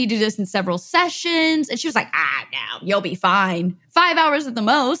 so do we need to do this in several sessions? And she was like, no, you'll be fine. 5 hours at the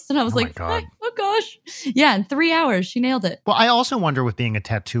most. And I was Oh my like, God. oh gosh. Yeah, in 3 hours, she nailed it. Well, I also wonder with being a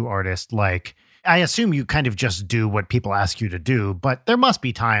tattoo artist, like, I assume you kind of just do what people ask you to do, but there must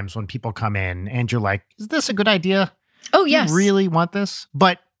be times when people come in and you're like, is this a good idea? Oh, Do yes. you really want this?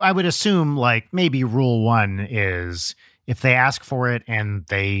 But I would assume like maybe rule one is if they ask for it and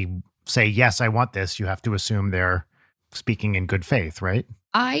they say, yes, I want this, you have to assume they're speaking in good faith, right?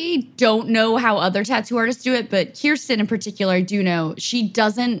 I don't know how other tattoo artists do it, but Kirsten in particular, I do know she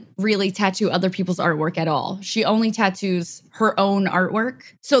doesn't really tattoo other people's artwork at all. She only tattoos her own artwork.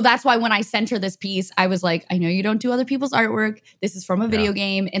 So that's why when I sent her this piece, I was like, I know you don't do other people's artwork. This is from a video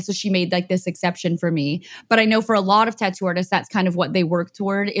game. And so she made like this exception for me. But I know for a lot of tattoo artists, that's kind of what they work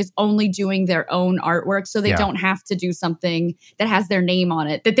toward is only doing their own artwork. So they don't have to do something that has their name on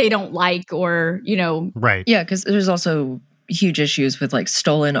it that they don't like or, you know. Right. Yeah, because there's also huge issues with like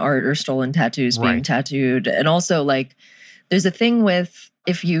stolen art or stolen tattoos being Right. tattooed. And also like there's a thing with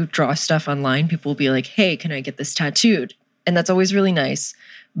if you draw stuff online, people will be like, hey, can I get this tattooed? And that's always really nice.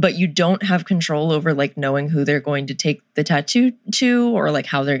 But you don't have control over like knowing who they're going to take the tattoo to or like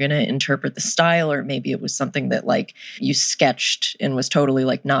how they're going to interpret the style. Or maybe it was something that like you sketched and was totally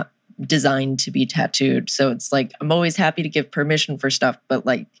like not designed to be tattooed. So it's like, I'm always happy to give permission for stuff. But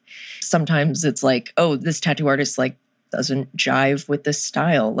like sometimes it's like, oh, this tattoo artist like doesn't jive with the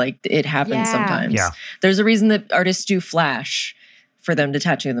style. Like it happens Yeah. sometimes. Yeah. There's a reason that artists do flash for them to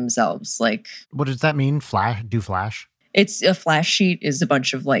tattoo themselves. Like What does that mean? Flash? it's a flash sheet is a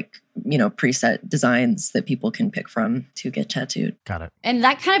bunch of like, you know, preset designs that people can pick from to get tattooed. Got it. And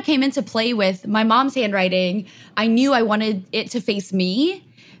that kind of came into play with my mom's handwriting. I knew I wanted it to face me,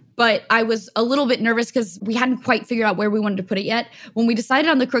 but I was a little bit nervous because we hadn't quite figured out where we wanted to put it yet. When we decided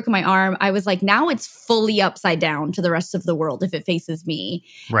on the crook of my arm, I was like, now it's fully upside down to the rest of the world if it faces me.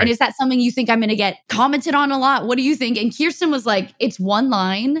 Right. And is that something you think I'm going to get commented on a lot? What do you think? And Kirsten was like, it's one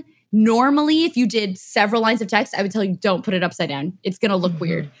line. Normally, if you did several lines of text, I would tell you, don't put it upside down. It's going to look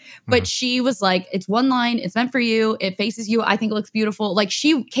weird. But she was like, it's one line. It's meant for you. It faces you. I think it looks beautiful. Like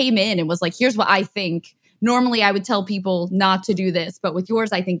she came in and was like, here's what I think. Normally, I would tell people not to do this. But with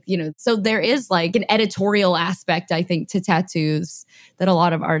yours, I think, you know, so there is like an editorial aspect, I think, to tattoos that a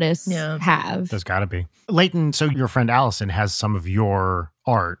lot of artists have. There's got to be. Leighton, so your friend Allison has some of your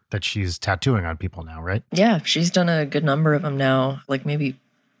art that she's tattooing on people now, right? Yeah, she's done a good number of them now, like maybe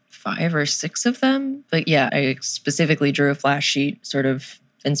 5 or 6 of them. But yeah, I specifically drew a flash sheet sort of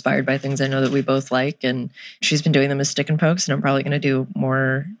inspired by things I know that we both like. And she's been doing them as stick and pokes, and I'm probably going to do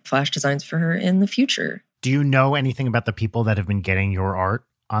more flash designs for her in the future. Do you know anything about the people that have been getting your art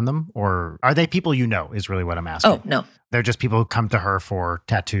on them? Or are they people you know is really what I'm asking. Oh, no. They're just people who come to her for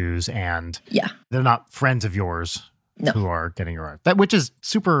tattoos and Yeah. they're not friends of yours No. who are getting your art. That which is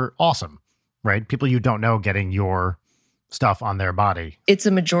super awesome, right? People you don't know getting your stuff on their body. It's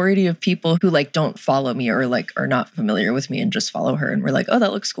a majority of people who like don't follow me or like are not familiar with me and just follow her. And we're like, oh,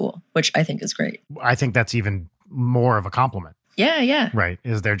 that looks cool, which I think is great. I think that's even more of a compliment, Yeah. right?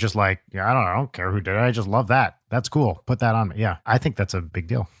 Is they're just like, yeah, I don't care who did it. I just love that. That's cool. Put that on me. Yeah. I think that's a big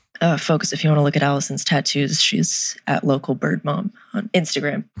deal. Folks, if you want to look at Allison's tattoos, she's at Local Bird Mom on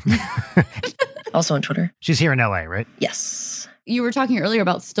Instagram. Also on Twitter. She's here in LA, right? Yes. You were talking earlier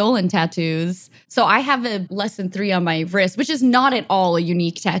about stolen tattoos. So I have a lesson 3 on my wrist, which is not at all a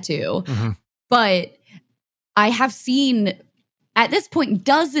unique tattoo. Mhm. But I have seen at this point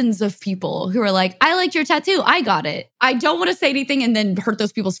dozens of people who are like, I liked your tattoo. I got it. I don't want to say anything and then hurt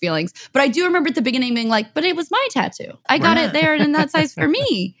those people's feelings. But I do remember at the beginning being like, but it was my tattoo. I got it there and in that size for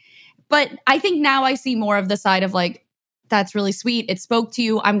me. But I think now I see more of the side of like, that's really sweet. It spoke to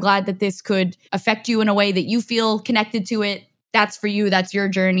you. I'm glad that this could affect you in a way that you feel connected to it. That's for you. That's your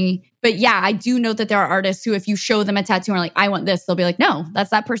journey. But yeah, I do note that there are artists who, if you show them a tattoo and are like, I want this, they'll be like, no,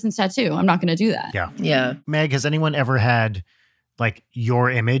 that's that person's tattoo. I'm not going to do that. Yeah. Yeah. Meg, has anyone ever had like your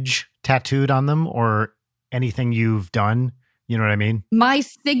image tattooed on them or anything you've done? You know what I mean? My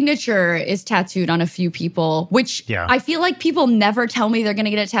signature is tattooed on a few people, which I feel like people never tell me they're going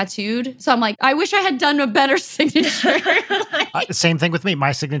to get it tattooed. So I'm like, I wish I had done a better signature. Same thing with me.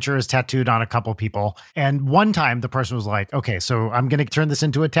 My signature is tattooed on a couple people. And one time the person was like, okay, so I'm going to turn this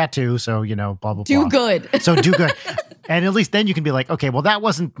into a tattoo. So, you know, blah, blah, blah. Do good. So do good. And at least then you can be like, okay, well, that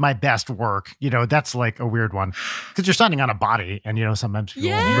wasn't my best work. You know, that's like a weird one because you're standing on a body and, you know, sometimes people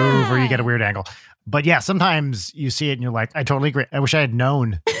move or you get a weird angle. But yeah, sometimes you see it and you're like, I totally agree. I wish I had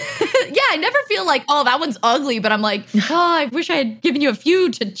known. Yeah, I never feel like, oh, that one's ugly, but I'm like, oh, I wish I had given you a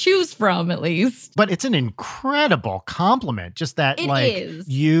few to choose from at least. But it's an incredible compliment. Just that, It like, is.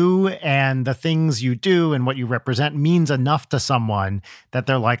 you and the things you do and what you represent means enough to someone that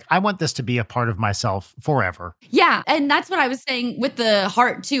they're like, I want this to be a part of myself forever. Yeah. And that's what I was saying with the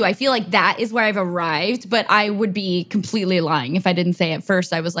heart too. I feel like that is where I've arrived, but I would be completely lying if I didn't say at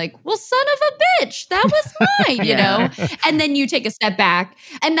first. I was like, well, son of a bitch, that was mine, you know? And then you take a step back.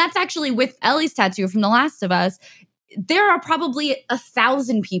 And that's actually with Ellie's tattoo from The Last of Us. There are probably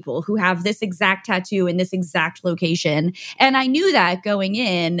 1,000 people who have this exact tattoo in this exact location. And I knew that going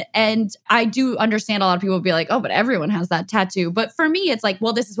in. And I do understand a lot of people would be like, oh, but everyone has that tattoo. But for me, it's like,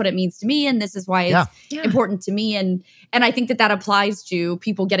 well, this is what it means to me. And this is why it's important to me. And I think that applies to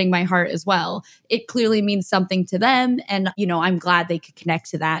people getting my heart as well. It clearly means something to them. And, you know, I'm glad they could connect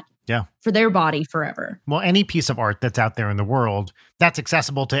to that. Yeah. For their body forever. Well, any piece of art that's out there in the world, that's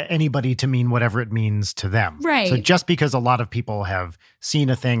accessible to anybody to mean whatever it means to them. Right. So just because a lot of people have seen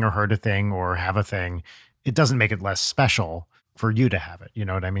a thing or heard a thing or have a thing, it doesn't make it less special for you to have it. You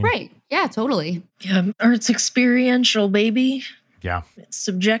know what I mean? Right. Yeah, totally. Yeah, art's experiential, baby. Yeah. It's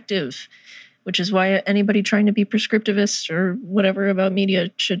subjective, which is why anybody trying to be prescriptivist or whatever about media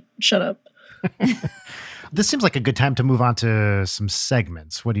should shut up. This seems like a good time to move on to some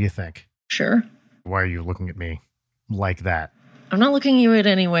segments. What do you think? Sure. Why are you looking at me like that? I'm not looking at you in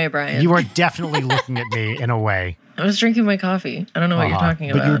any way, Brian. You are definitely looking at me in a way. I was drinking my coffee. I don't know what you're talking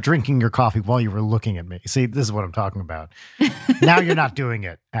about. But you were drinking your coffee while you were looking at me. See, this is what I'm talking about. Now you're not doing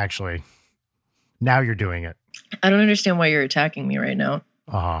it, actually. Now you're doing it. I don't understand why you're attacking me right now.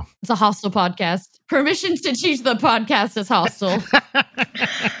 It's a hostile podcast. Permission to teach the podcast is hostile.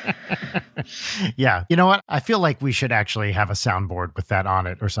 Yeah. You know what? I feel like we should actually have a soundboard with that on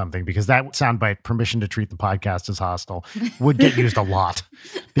it or something, because that soundbite, permission to treat the podcast as hostile, would get used a lot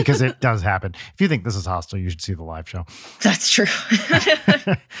because it does happen. If you think this is hostile, you should see the live show. That's true.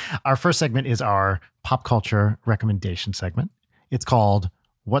 Our first segment is our pop culture recommendation segment. It's called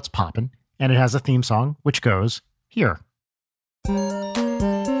What's Poppin', and it has a theme song, which goes here.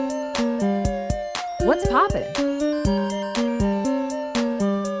 What's poppin'?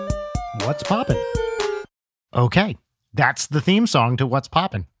 What's Poppin'? Okay, that's the theme song to What's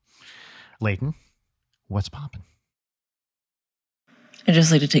Poppin'. Leighton, what's poppin'? I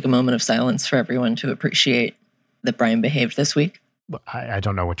just like to take a moment of silence for everyone to appreciate that Brian behaved this week. I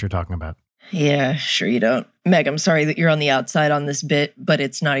don't know what you're talking about. Yeah, sure you don't. Meg, I'm sorry that you're on the outside on this bit, but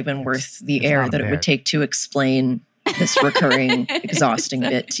it's not even worth the air that it would take to explain this recurring, exhausting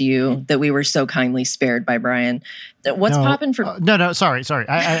bit to you that we were so kindly spared by Brian. What's poppin' for? Sorry.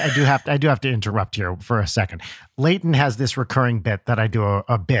 I do have to interrupt here for a second. Leighton has this recurring bit that I do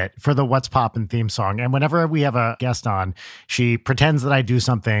a bit for the What's Poppin' theme song. And whenever we have a guest on, she pretends that I do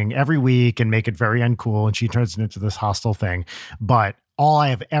something every week and make it very uncool. And she turns it into this hostile thing. But all I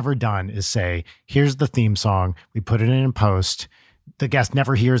have ever done is say, here's the theme song. We put it in post. The guest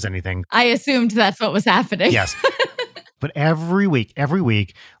never hears anything. I assumed that's what was happening. Yes. But every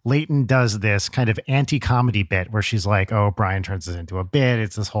week, Leighton does this kind of anti-comedy bit where she's like, oh, Brian turns this into a bit.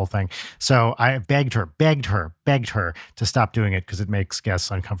 It's this whole thing. So I begged her to stop doing it because it makes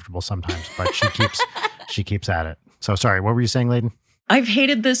guests uncomfortable sometimes. But she keeps at it. So sorry, what were you saying, Leighton? I've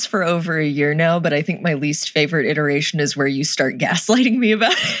hated this for over a year now, but I think my least favorite iteration is where you start gaslighting me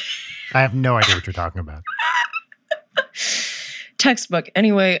about it. I have no idea what you're talking about. Textbook.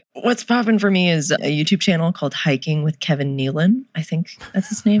 Anyway, what's poppin' for me is a YouTube channel called Hiking with Kevin Nealon. I think that's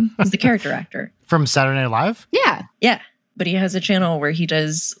his name. He's the character actor. From Saturday Night Live? Yeah. Yeah. But he has a channel where he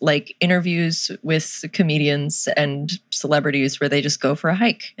does like interviews with comedians and celebrities where they just go for a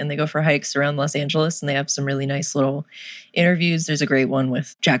hike, and they go for hikes around Los Angeles, and they have some really nice little interviews. There's a great one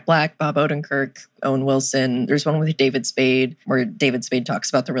with Jack Black, Bob Odenkirk, Owen Wilson. There's one with David Spade where David Spade talks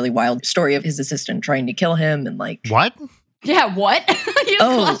about the really wild story of his assistant trying to kill him and like... What? Yeah, what? You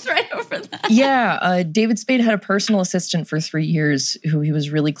glossed right over that. Yeah, David Spade had a personal assistant for 3 years who he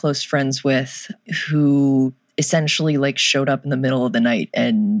was really close friends with, who essentially like showed up in the middle of the night.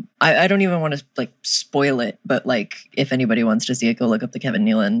 And I don't even want to like spoil it, but like if anybody wants to see it, go look up the Kevin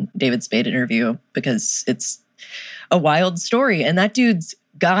Nealon David Spade interview, because it's a wild story. And that dude's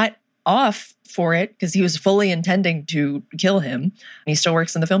got off for it because he was fully intending to kill him. And he still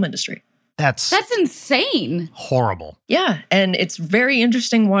works in the film industry. That's insane. Horrible. Yeah. And it's very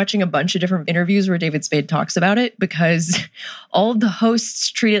interesting watching a bunch of different interviews where David Spade talks about it, because all of the hosts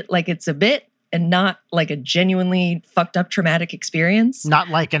treat it like it's a bit and not like a genuinely fucked up traumatic experience. Not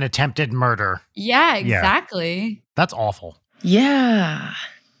like an attempted murder. Yeah, exactly. Yeah. That's awful. Yeah.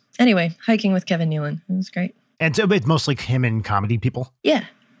 Anyway, Hiking with Kevin Nealon. It was great. And so it's mostly him and comedy people? Yeah.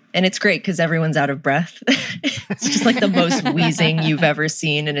 And it's great because everyone's out of breath. It's just like the most wheezing you've ever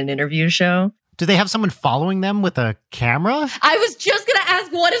seen in an interview show. Do they have someone following them with a camera? I was just going to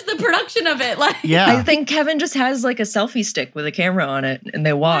ask, what is the production of it? Like, Yeah. I think Kevin just has like a selfie stick with a camera on it and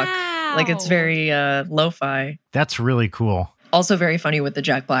they walk. wow. Like it's very lo-fi. That's really cool. Also very funny with the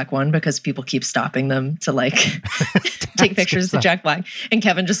Jack Black one because people keep stopping them to like take pictures of Jack Black. And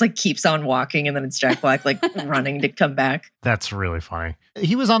Kevin just like keeps on walking and then it's Jack Black like running to come back. That's really funny.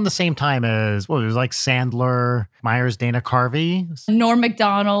 He was on the same time as, it was like Sandler, Myers, Dana Carvey, Norm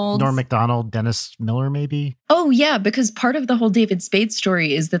Macdonald. Dennis Miller, maybe. Oh yeah, because part of the whole David Spade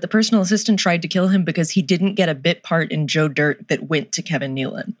story is that the personal assistant tried to kill him because he didn't get a bit part in Joe Dirt that went to Kevin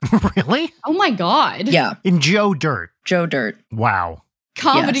Nealon. Really? Oh my God. Yeah, In Joe Dirt. Joe Dirt. Wow.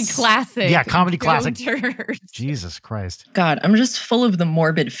 Comedy Yes. classic. Yeah, comedy Joe classic. Dirt. Jesus Christ. God, I'm just full of the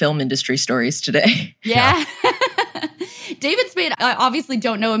morbid film industry stories today. Yeah. David Spade, I obviously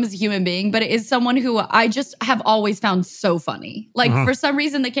don't know him as a human being, but it is someone who I just have always found so funny. Like, for some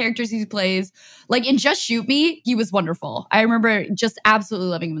reason, the characters he plays, like in Just Shoot Me, he was wonderful. I remember just absolutely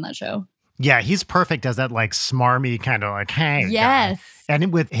loving him in that show. Yeah, he's perfect as that like smarmy kind of like, hey. Yes. Guy.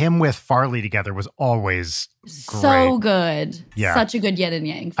 And with Farley together was always So great. good. Yeah. Such a good yin and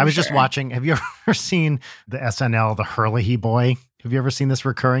yang. I was just sure. watching. Have you ever seen the SNL, the Hurley Boy? Have you ever seen this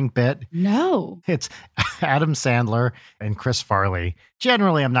recurring bit? No. It's Adam Sandler and Chris Farley.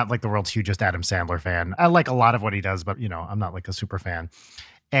 Generally, I'm not like the world's hugest Adam Sandler fan. I like a lot of what he does, but I'm not like a super fan.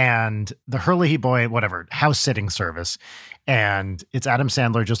 And the Hurley Boy, whatever, house sitting service. And it's Adam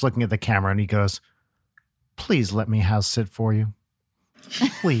Sandler just looking at the camera and he goes, "Please let me house sit for you.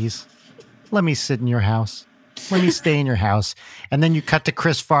 Please let me sit in your house. Let me stay in your house." And then you cut to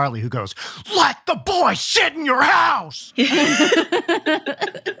Chris Farley who goes, "Let the boy sit in your house.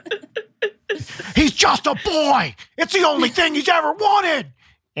 He's just a boy. It's the only thing he's ever wanted."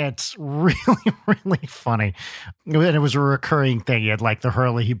 It's really, really funny. And it was a recurring thing. You had like the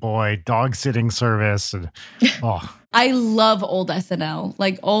Hurley Boy dog sitting service. And I love old SNL.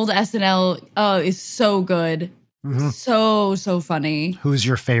 Like old SNL is so good. Mm-hmm. So funny. Who's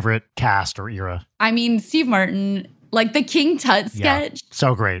your favorite cast or era? I mean, Steve Martin, like the King Tut Yeah, sketch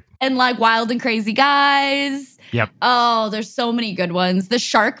so great. and like Wild and Crazy Guys. Yep. Oh, there's so many good ones. The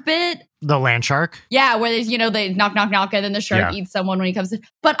shark bit. The land shark. Yeah, where there's, they knock, knock, knock, and then the shark Yeah. eats someone when he comes in.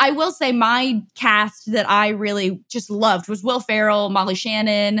 But I will say my cast that I really just loved was Will Ferrell, Molly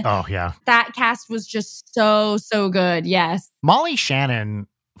Shannon. Oh, yeah. That cast was just so good. Yes. Molly Shannon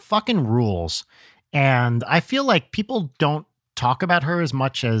fucking rules. And I feel like people don't talk about her as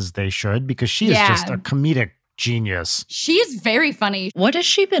much as they should because she is just a comedic genius. She's very funny. What has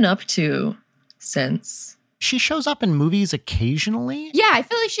she been up to since? She shows up in movies occasionally. Yeah, I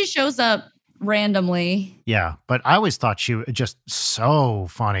feel like she shows up randomly. Yeah, but I always thought she was just so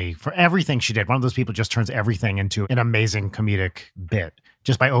funny for everything she did. One of those people just turns everything into an amazing comedic bit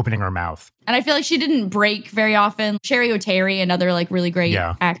just by opening her mouth. And I feel like she didn't break very often. Sherry O'Terry, another like really great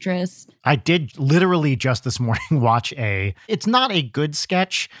actress. I did literally just this morning watch it's not a good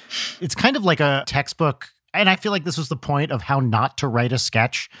sketch. It's kind of like a textbook. And I feel like this was the point of how not to write a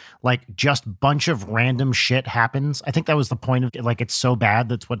sketch. Like just bunch of random shit happens. I think that was the point of it. Like it's so bad.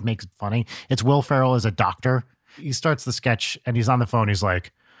 That's what makes it funny. It's Will Ferrell as a doctor. He starts the sketch and he's on the phone. He's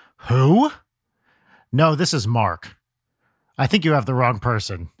like, "Who? No, this is Mark. I think you have the wrong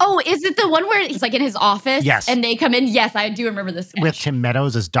person." Oh, is it the one where he's like in his office? Yes. And they come in? Yes, I do remember this sketch. With Tim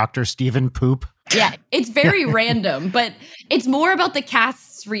Meadows as Dr. Stephen Poop. Yeah, it's very random, but it's more about the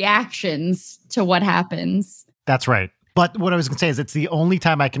cast's reactions to what happens. That's right. But what I was going to say is it's the only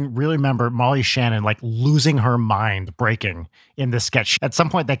time I can really remember Molly Shannon like losing her mind, breaking in this sketch. At some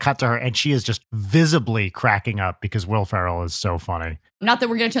point they cut to her and she is just visibly cracking up because Will Ferrell is so funny. Not that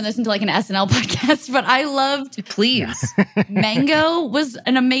we're going to turn this into like an SNL podcast, but I loved Please. Mango was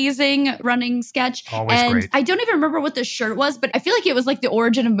an amazing running sketch. Always and great. I don't even remember what the shirt was, but I feel like it was like the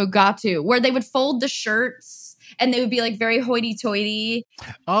origin of Mugatu, where they would fold the shirts and they would be like very hoity-toity.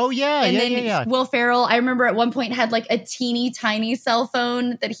 Oh, yeah. And yeah, then yeah, yeah. Will Ferrell, I remember at one point had like a teeny tiny cell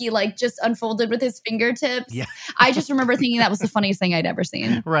phone that he like just unfolded with his fingertips. Yeah. I just remember thinking that was the funniest thing I'd ever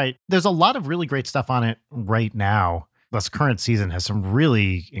seen. Right. There's a lot of really great stuff on it right now. This current season has some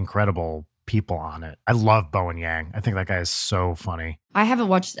really incredible people on it. I love Bowen Yang. I think that guy is so funny. I haven't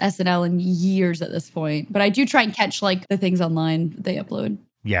watched SNL in years at this point, but I do try and catch like the things online they upload.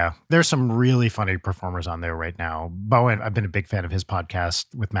 Yeah, there's some really funny performers on there right now. Bowen, I've been a big fan of his podcast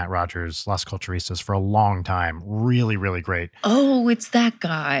with Matt Rogers, Las Culturistas, for a long time. Really, really great. Oh, it's that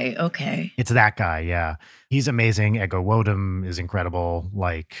guy. Okay. It's that guy, yeah. He's amazing. Ego Wodum is incredible.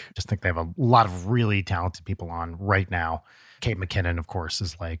 Like, just think they have a lot of really talented people on right now. Kate McKinnon, of course,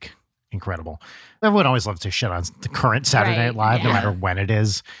 is like incredible. Everyone always loves to shit on the current Saturday Night Live, no matter when it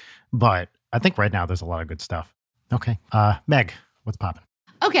is. But I think right now there's a lot of good stuff. Okay. Meg, what's popping?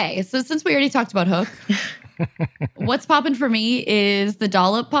 Okay, so since we already talked about Hook, what's popping for me is the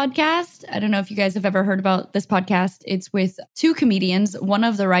Dollop podcast. I don't know if you guys have ever heard about this podcast. It's with two comedians, one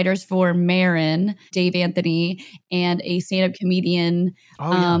of the writers for Marin, Dave Anthony, and a stand-up comedian,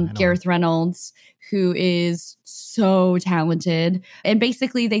 Gareth Reynolds, who is so talented. And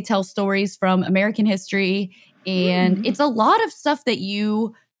basically they tell stories from American history, and it's a lot of stuff that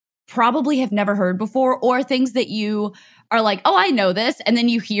you probably have never heard before, or things that you are like, oh, I know this. And then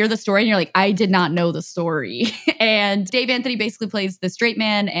you hear the story and you're like, I did not know the story. And Dave Anthony basically plays the straight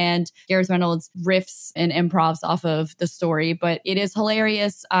man, and Gareth Reynolds riffs and improvs off of the story. But it is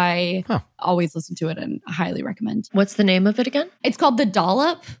hilarious. I always listen to it and highly recommend. What's the name of it again? It's called The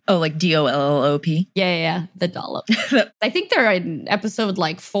Dollop. Oh, like DOLLOP? Yeah. The Dollop. I think they're in episode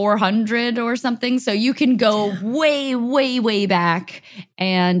like 400 or something. So you can go way, way, way back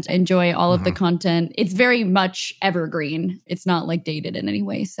and enjoy all of the content. It's very much evergreen. It's not like dated in any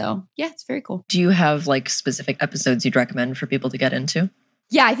way. So yeah, it's very cool. Do you have like specific episodes you'd recommend for people to get into?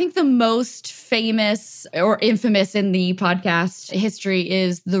 Yeah, I think the most famous or infamous in the podcast history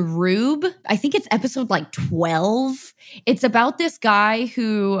is The Rube. I think it's episode like 12. It's about this guy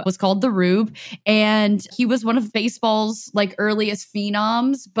who was called The Rube, and he was one of baseball's like earliest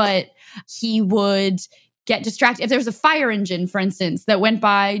phenoms, but he would get distracted. If there was a fire engine, for instance, that went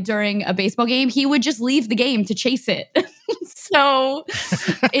by during a baseball game, he would just leave the game to chase it. So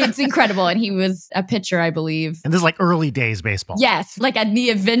it's incredible. And he was a pitcher, I believe. And this is like early days baseball. Yes. Like at the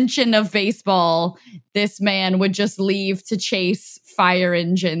invention of baseball, this man would just leave to chase fire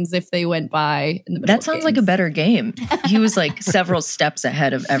engines if they went by in the middle. That sounds like a better game. He was like several steps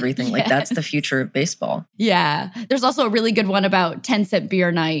ahead of everything. Yes. Like that's the future of baseball. Yeah. There's also a really good one about 10-cent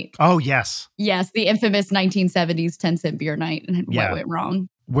beer night. Oh, yes. Yes. The infamous 1970s 10-cent beer night and what went wrong.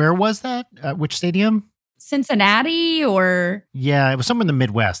 Where was that? Which stadium? Cincinnati or? Yeah, it was somewhere in the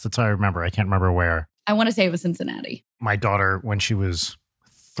Midwest. That's all I remember. I can't remember where. I want to say it was Cincinnati. My daughter, when she was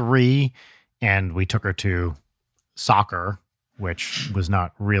 3, and we took her to soccer, which was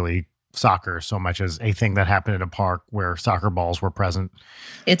not really soccer so much as a thing that happened in a park where soccer balls were present.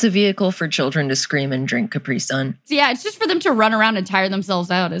 It's a vehicle for children to scream and drink Capri Sun. So yeah, it's just for them to run around and tire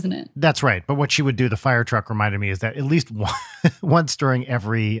themselves out, isn't it? That's right. But what she would do, the fire truck reminded me, is that at least once during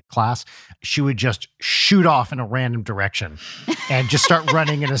every class, she would just shoot off in a random direction and just start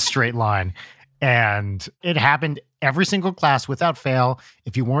running in a straight line. And it happened every single class without fail.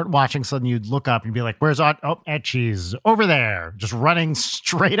 If you weren't watching, suddenly you'd look up and be like, where's Aunt? Oh, she's over there, just running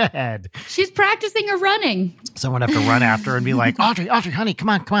straight ahead. She's practicing her running. Someone have to run after her and be like, Audrey, honey, come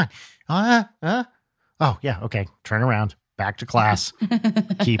on. Oh, yeah, okay. Turn around, back to class.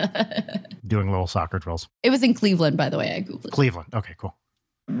 Keep doing little soccer drills. It was in Cleveland, by the way. I Googled it. Cleveland. Okay, cool.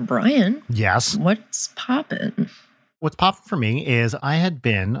 Brian? Yes? What's poppin'? What's popping for me is I had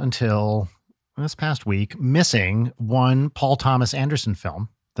been, until this past week, missing one Paul Thomas Anderson film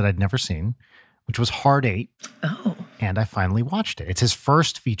that I'd never seen, which was Hard Eight. Oh. And I finally watched it. It's his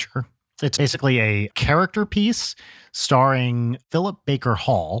first feature. It's basically a character piece starring Philip Baker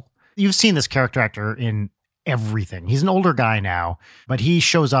Hall. You've seen this character actor in everything. He's an older guy now, but he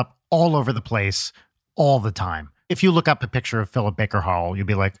shows up all over the place all the time. If you look up a picture of Philip Baker Hall, you'll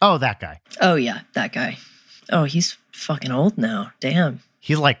be like, oh, that guy. Oh, yeah, that guy. Oh, he's fucking old now. Damn.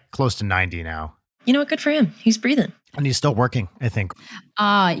 He's like close to 90 now. You know what? Good for him. He's breathing. And he's still working, I think.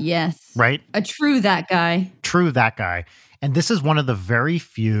 Ah, yes. Right? A true that guy. True that guy. And this is one of the very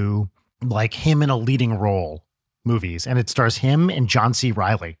few, like, him in a leading role movies. And it stars him and John C.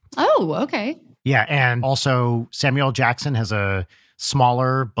 Reilly. Oh, okay. Yeah. And also Samuel Jackson has a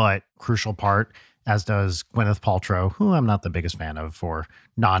smaller but crucial part, as does Gwyneth Paltrow, who I'm not the biggest fan of for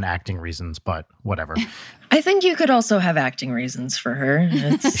non-acting reasons, but whatever. I think you could also have acting reasons for her.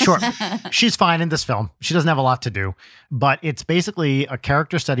 Sure. She's fine in this film. She doesn't have a lot to do, but it's basically a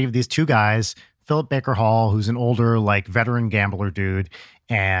character study of these two guys, Philip Baker Hall, who's an older, like, veteran gambler dude,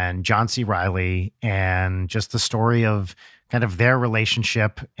 and John C. Reilly, and just the story of kind of their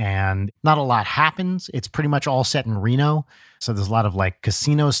relationship. And not a lot happens. It's pretty much all set in Reno. So there's a lot of like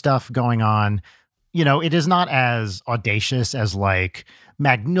casino stuff going on. You know, it is not as audacious as like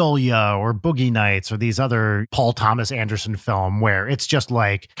Magnolia or Boogie Nights or these other Paul Thomas Anderson film where it's just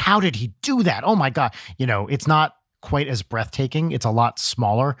like, how did he do that? Oh my God. You know, it's not quite as breathtaking. It's a lot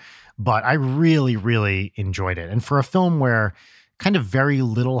smaller, but I really, really enjoyed it. And for a film where kind of very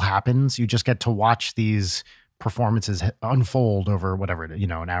little happens, you just get to watch these performances unfold over whatever, you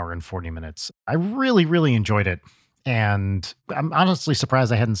know, an hour and 40 minutes. I really, really enjoyed it. And I'm honestly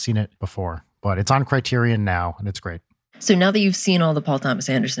surprised I hadn't seen it before, but it's on Criterion now and it's great. So now that you've seen all the Paul Thomas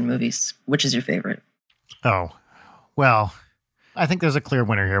Anderson movies, which is your favorite? Oh, well, I think there's a clear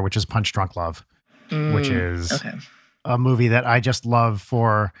winner here, which is Punch Drunk Love, which is a movie that I just love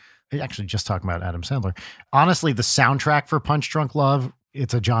for, actually just talking about Adam Sandler. Honestly, the soundtrack for Punch Drunk Love,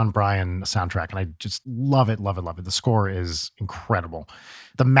 it's a John Bryan soundtrack, and I just love it, love it, love it. The score is incredible.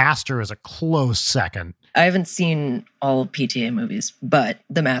 The Master is a close second. I haven't seen all PTA movies, but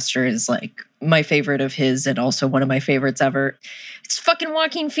The Master is like my favorite of his and also one of my favorites ever. It's fucking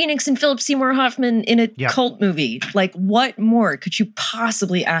Joaquin Phoenix and Philip Seymour Hoffman in a cult movie. Like, what more could you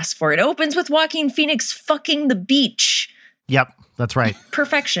possibly ask for? It opens with Joaquin Phoenix fucking the beach. Yep, that's right.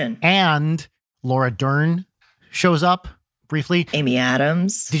 Perfection. And Laura Dern shows up briefly. Amy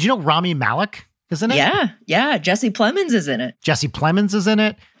Adams. Did you know Rami Malek is in it? Yeah. Jesse Plemons is in it. Jesse Plemons is in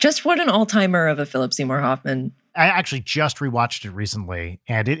it. Just what an all-timer of a Philip Seymour Hoffman. I actually just rewatched it recently,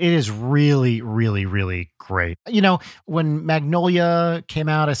 and it is really, really, really great. You know, when Magnolia came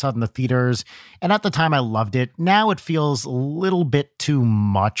out, I saw it in the theaters, and at the time I loved it. Now it feels a little bit too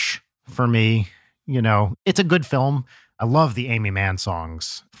much for me. You know, it's a good film. I love the Amy Mann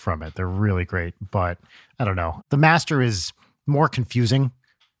songs from it. They're really great, but I don't know. The Master is more confusing,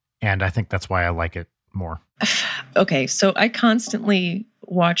 and I think that's why I like it more. Okay, so I constantly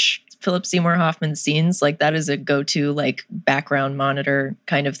watch Philip Seymour Hoffman scenes. Like, that is a go-to, like, background monitor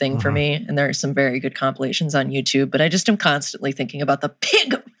kind of thing for me. And there are some very good compilations on YouTube, but I just am constantly thinking about the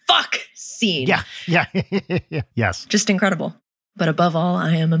pig fuck scene. Yeah. Yes. Just incredible. But above all,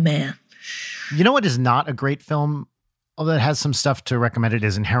 I am a man. You know what is not a great film, although it has some stuff to recommend it,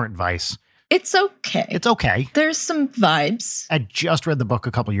 is Inherent Vice. It's okay. It's okay. There's some vibes. I just read the book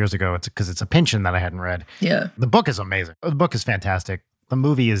a couple years ago. It's because it's a Pynchon that I hadn't read. Yeah. The book is amazing. The book is fantastic. The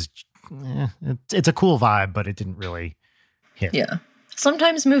movie is, it's a cool vibe, but it didn't really hit. Yeah.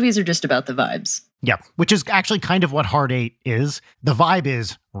 Sometimes movies are just about the vibes. Yeah, which is actually kind of what Hard Eight is. The vibe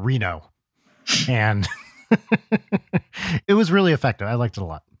is Reno. And it was really effective. I liked it a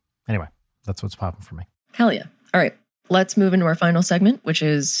lot. Anyway, that's what's popping for me. Hell yeah. All right. Let's move into our final segment, which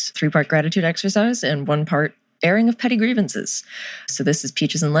is 3-part gratitude exercise and 1-part airing of petty grievances. So this is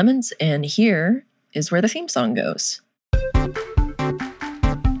Peaches and Lemons, and here is where the theme song goes.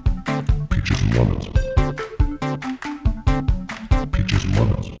 Peaches and Lemons. Peaches and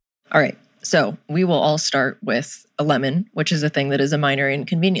Lemons. All right. So we will all start with a lemon, which is a thing that is a minor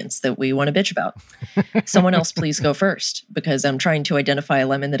inconvenience that we want to bitch about. Someone else please go first, because I'm trying to identify a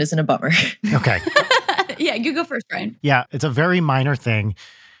lemon that isn't a bummer. Okay. Yeah, you go first, Brian. Yeah, it's a very minor thing.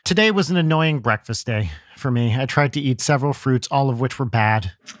 Today was an annoying breakfast day for me. I tried to eat several fruits, all of which were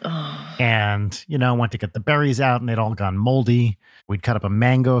bad. Oh. And, went to get the berries out and they'd all gone moldy. We'd cut up a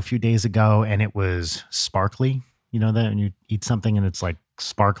mango a few days ago and it was sparkly. You know that when you eat something and it's like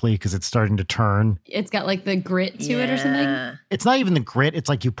sparkly because it's starting to turn. It's got like the grit to it or something. It's not even the grit. It's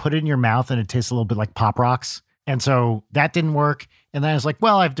like you put it in your mouth and it tastes a little bit like Pop Rocks. And so that didn't work. And then I was like,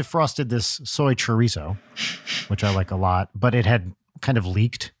 well, I've defrosted this soy chorizo, which I like a lot, but it had kind of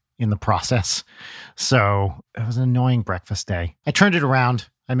leaked in the process. So it was an annoying breakfast day. I turned it around.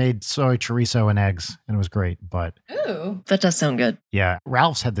 I made soy chorizo and eggs and it was great. But Ooh. That does sound good. yeah,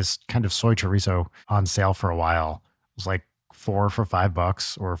 Ralph's had this kind of soy chorizo on sale for a while. It was like $4 for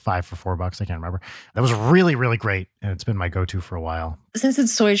 $5 or 5 for $4. I can't remember. That was really, really great. And it's been my go-to for a while. Since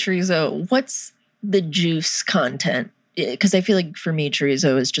it's soy chorizo, what's the juice content? Because I feel like for me,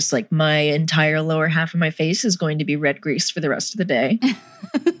 chorizo is just like my entire lower half of my face is going to be red grease for the rest of the day.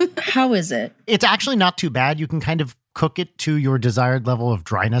 How is it? It's actually not too bad. You can kind of cook it to your desired level of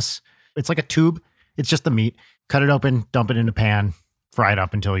dryness. It's like a tube. It's just the meat. Cut it open, dump it in a pan, fry it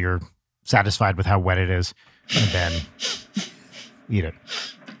up until you're satisfied with how wet it is, and then eat it.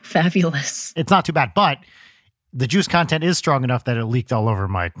 Fabulous. It's not too bad, but the juice content is strong enough that it leaked all over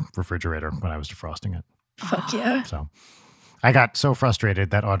my refrigerator when I was defrosting it. Fuck yeah. So I got so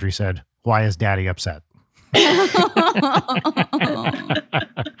frustrated that Audrey said, "Why is Daddy upset?"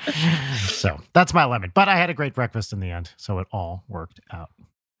 So that's my lemon. But I had a great breakfast in the end, so it all worked out.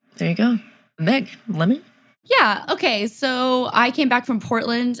 There you go. Meg, lemon? Yeah. Okay. So I came back from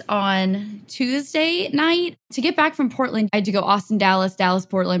Portland on Tuesday night. To get back from Portland, I had to go Austin, Dallas, Dallas,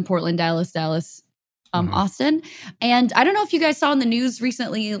 Portland, Portland, Dallas, Dallas, Austin. And I don't know if you guys saw in the news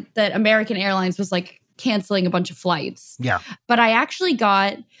recently that American Airlines was like canceling a bunch of flights. Yeah. But I actually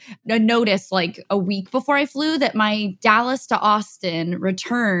got a notice like a week before I flew that my Dallas to Austin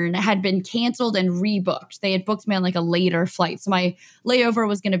return had been canceled and rebooked. They had booked me on like a later flight. So my layover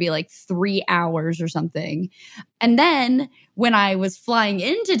was going to be like 3 hours or something. And then when I was flying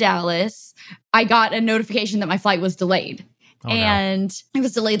into Dallas, I got a notification that my flight was delayed. And it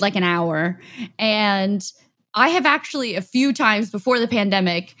was delayed like an hour. And I have actually a few times before the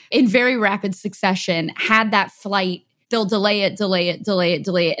pandemic in very rapid succession had that flight. They'll delay it.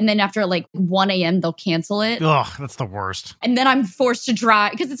 And then after like 1 a.m., they'll cancel it. Ugh, that's the worst. And then I'm forced to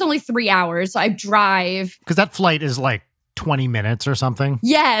drive because it's only 3 hours. So I drive. Because that flight is like 20 minutes or something.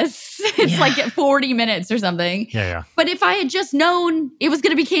 Yes. It's like 40 minutes or something. Yeah. But if I had just known it was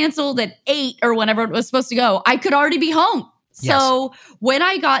going to be canceled at 8 or whenever it was supposed to go, I could already be home. So when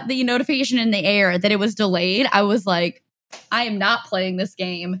I got the notification in the air that it was delayed, I was like, I am not playing this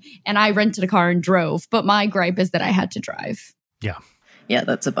game. And I rented a car and drove. But my gripe is that I had to drive. Yeah. Yeah,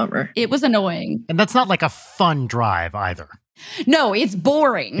 that's a bummer. It was annoying. And that's not like a fun drive either. No, it's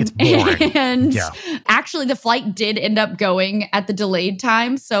boring. It's boring. And actually, the flight did end up going at the delayed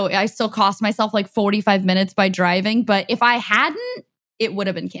time. So I still cost myself like 45 minutes by driving. But if I hadn't, it would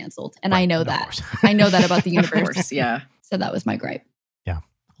have been canceled. And I know that. I know that about the universe. Of course, yeah. So that was my gripe. Yeah.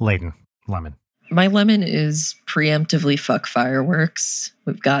 Layden, lemon. My lemon is preemptively fuck fireworks.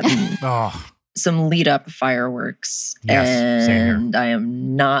 We've gotten some lead up fireworks. Yes, same here. And I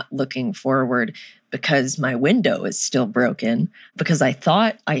am not looking forward because my window is still broken because I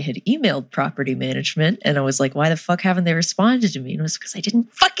thought I had emailed property management and I was like, why the fuck haven't they responded to me? And it was because I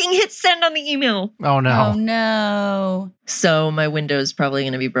didn't fucking hit send on the email. Oh, no. Oh, no. So my window is probably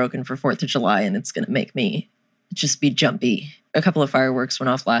going to be broken for 4th of July and it's going to make me just be jumpy. A couple of fireworks went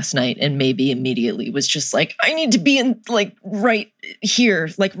off last night and maybe immediately was just like, I need to be in like right here,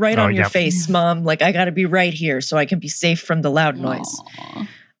 like right on your face, Mom. Like I got to be right here so I can be safe from the loud noise. Aww.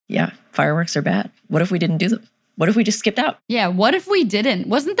 Yeah, fireworks are bad. What if we didn't do them? What if we just skipped out? Yeah, what if we didn't?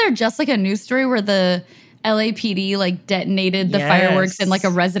 Wasn't there just like a news story where the LAPD like detonated the fireworks in like a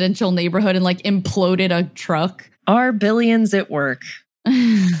residential neighborhood and like imploded a truck? Our billions at work.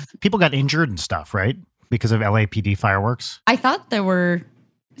 People got injured and stuff, right? Because of LAPD fireworks? I thought there were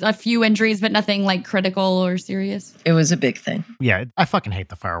a few injuries, but nothing like critical or serious. It was a big thing. Yeah, I fucking hate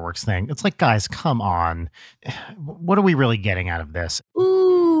the fireworks thing. It's like, guys, come on. What are we really getting out of this?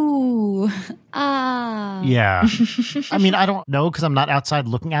 Ooh. Yeah. I mean, I don't know because I'm not outside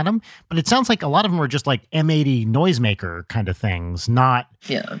looking at them, but it sounds like a lot of them are just like M80 noisemaker kind of things, not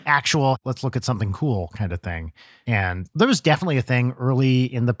actual, let's look at something cool kind of thing. And there was definitely a thing early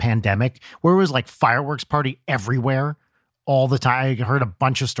in the pandemic where it was like fireworks party everywhere all the time. I heard a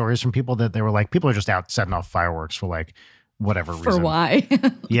bunch of stories from people that they were like, people are just out setting off fireworks for like whatever reason. For why?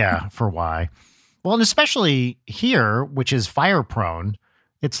 Yeah, for why. Well, and especially here, which is fire prone,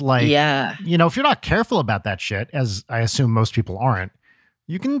 it's like, you know, if you're not careful about that shit, as I assume most people aren't,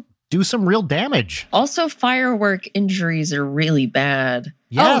 you can do some real damage. Also, firework injuries are really bad.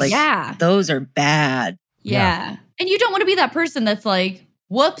 Yes. Oh, yeah. Those are bad. Yeah. And you don't want to be that person that's like,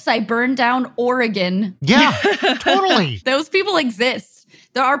 whoops, I burned down Oregon. Yeah, totally. Those people exist.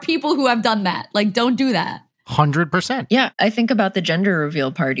 There are people who have done that. Like, don't do that. 100%. Yeah, I think about the gender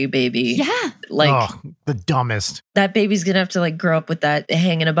reveal party baby. Yeah. Like, the dumbest. That baby's going to have to like grow up with that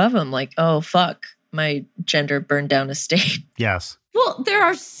hanging above him. Like, oh, fuck, my gender burned down a state. Yes. Well, there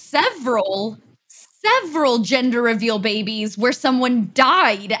are several gender reveal babies where someone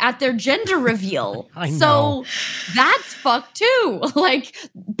died at their gender reveal. I know. So that's fucked too. Like,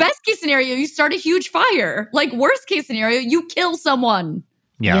 best case scenario, you start a huge fire. Like, worst case scenario, you kill someone.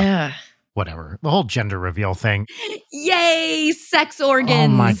 Yeah. Whatever. The whole gender reveal thing. Yay, sex organs. Oh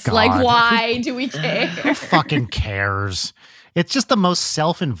my God. Like, why do we care? Who fucking cares? It's just the most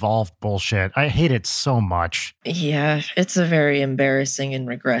self-involved bullshit. I hate it so much. Yeah, it's a very embarrassing and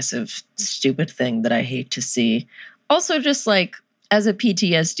regressive, stupid thing that I hate to see. Also, just like, as a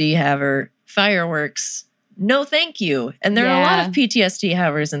PTSD haver, fireworks, no thank you. And there are a lot of PTSD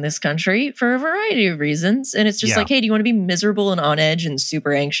havers in this country for a variety of reasons. And it's just like, hey, do you want to be miserable and on edge and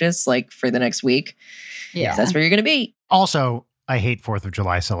super anxious, like, for the next week? Yeah. That's where you're going to be. Also, I hate 4th of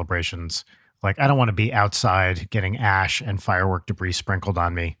July celebrations. Like, I don't want to be outside getting ash and firework debris sprinkled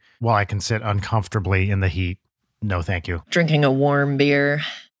on me while I can sit uncomfortably in the heat. No, thank you. Drinking a warm beer.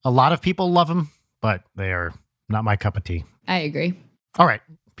 A lot of people love them, but they are not my cup of tea. I agree. All right,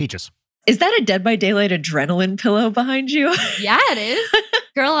 Peaches. Is that a Dead by Daylight adrenaline pillow behind you? Yeah, it is.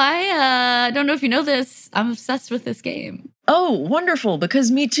 Girl, I don't know if you know this. I'm obsessed with this game. Oh, wonderful. Because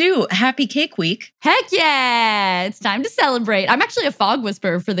me too. Happy Cake Week. Heck yeah. It's time to celebrate. I'm actually a fog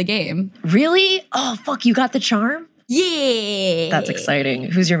whisperer for the game. Really? Oh, fuck. You got the charm? Yeah. That's exciting.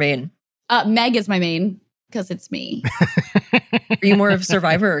 Who's your main? Meg is my main because it's me. Are you more of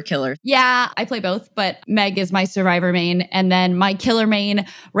survivor or killer? Yeah, I play both, but Meg is my survivor main. And then my killer main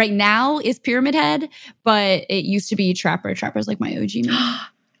right now is Pyramid Head, but it used to be Trapper. Trapper's like my OG main.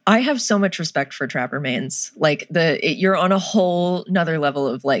 I have so much respect for Trapper mains. Like you're on a whole nother level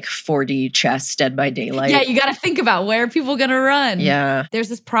of like 4D chess, Dead by Daylight. Yeah, you got to think about where are people going to run. Yeah. There's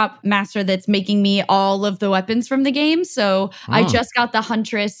this prop master that's making me all of the weapons from the game. So I just got the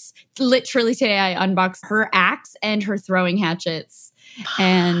Huntress. Literally today I unboxed her axe and her throwing hatchets.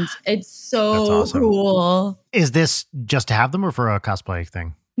 And it's so awesome. cool. Is this just to have them or for a cosplay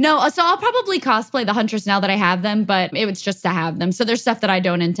thing? No, so I'll probably cosplay the Huntress now that I have them, but it was just to have them. So there's stuff that I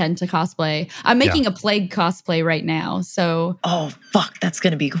don't intend to cosplay. I'm making a Plague cosplay right now, so... Oh, fuck, that's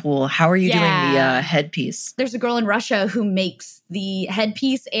going to be cool. How are you doing the headpiece? There's a girl in Russia who makes the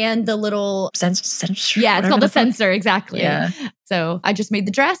headpiece and the little... Sensor? Yeah, it's called the sensor, exactly. Yeah. So I just made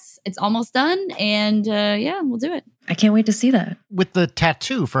the dress. It's almost done, and yeah, we'll do it. I can't wait to see that. With the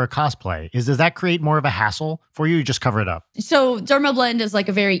tattoo for a cosplay, does that create more of a hassle for you? You just cover it up. So Dermablend is like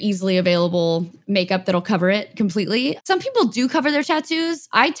a very easily available makeup that'll cover it completely. Some people do cover their tattoos.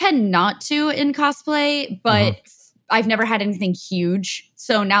 I tend not to in cosplay, but I've never had anything huge.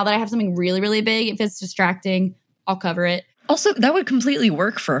 So now that I have something really, really big, if it's distracting, I'll cover it. Also, that would completely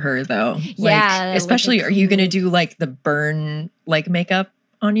work for her though. Yeah. Like, especially, are you going to do like the burn like makeup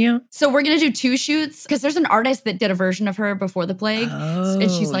on you? So we're going to do 2 shoots because there's an artist that did a version of her before the plague.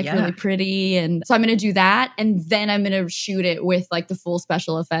 And she's like really pretty. And so I'm going to do that. And then I'm going to shoot it with like the full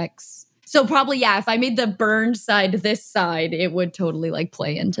special effects. So probably, yeah, if I made the burned side this side, it would totally like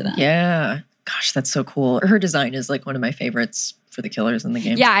play into that. Yeah. Gosh, that's so cool. Her design is like one of my favorites for the killers in the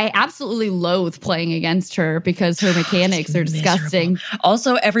game. Yeah, I absolutely loathe playing against her because her mechanics are disgusting.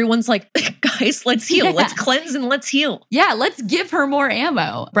 Also, everyone's like, guys, let's heal. Yeah. Let's cleanse and let's heal. Yeah, let's give her more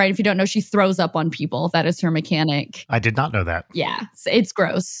ammo. Right, if you don't know, she throws up on people. That is her mechanic. I did not know that. Yeah, it's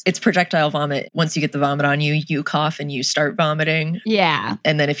gross. It's projectile vomit. Once you get the vomit on you, you cough and you start vomiting. Yeah.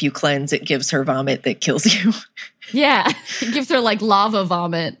 And then if you cleanse, it gives her vomit that kills you. Yeah, it gives her like lava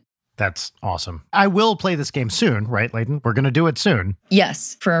vomit. That's awesome. I will play this game soon, right, Layden? We're going to do it soon.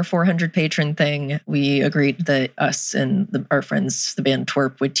 Yes. For our 400 patron thing, we agreed that us and our friends, the band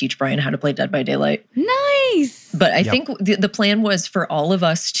Twerp, would teach Brian how to play Dead by Daylight. Nice. But I think the plan was for all of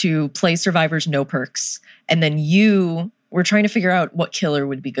us to play Survivors no perks. And then we're trying to figure out what killer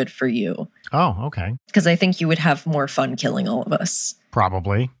would be good for you. Oh, okay. Because I think you would have more fun killing all of us.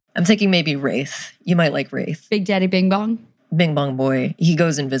 Probably. I'm thinking maybe Wraith. You might like Wraith. Big Daddy Bing Bong. Bing Bong Boy. He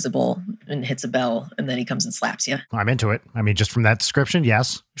goes invisible and hits a bell, and then he comes and slaps you. I'm into it. I mean, just from that description,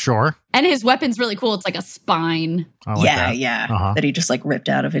 yes, sure. And his weapon's really cool. It's like a spine. I like that. That he just like ripped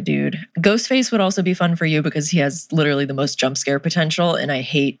out of a dude. Ghostface would also be fun for you because he has literally the most jump scare potential. And I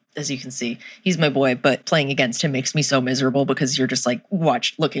hate, as you can see, he's my boy, but playing against him makes me so miserable because you're just like,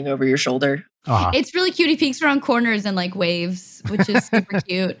 looking over your shoulder. It's really cute. He peeks around corners and like waves, which is super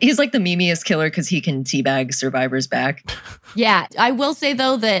cute. He's like the memeiest killer because he can teabag survivors back. Yeah. I will say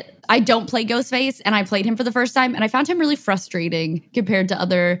though that I don't play Ghostface and I played him for the first time and I found him really frustrating compared to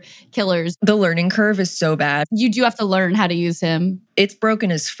other killers. The learning curve is so bad. You do have to learn how to use him. It's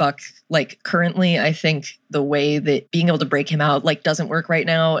broken as fuck. Like currently, I think the way that being able to break him out like doesn't work right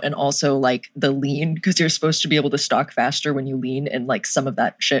now. And also like the lean, because you're supposed to be able to stalk faster when you lean, and like some of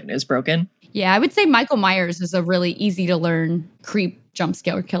that shit is broken. Yeah, I would say Michael Myers is a really easy to learn creep jump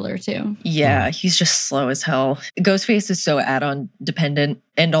scare killer too. Yeah, he's just slow as hell. Ghostface is so add-on dependent.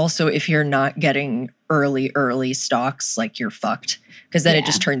 And also if you're not getting early stalks, like you're fucked. Because then it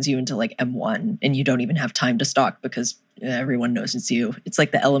just turns you into like M1 and you don't even have time to stalk because everyone knows it's you. It's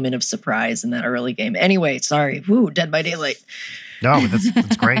like the element of surprise in that early game. Anyway, sorry. Woo, Dead by Daylight. No,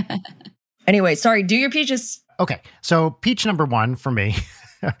 that's great. Anyway, sorry, do your peaches. Okay, so peach number 1 for me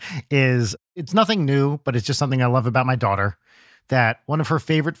is, it's nothing new, but it's just something I love about my daughter, that one of her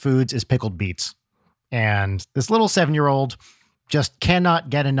favorite foods is pickled beets. And this little 7-year-old just cannot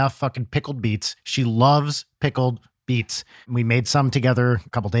get enough fucking pickled beets. She loves pickled beets. We made some together a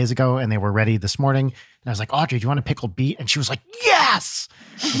couple days ago and they were ready this morning. And I was like, Audrey, do you want a pickled beet? And she was like, yes!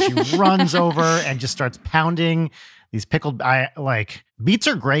 And she runs over and just starts pounding these pickled, beets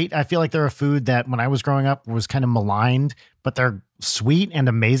are great. I feel like they're a food that when I was growing up was kind of maligned, but they're sweet and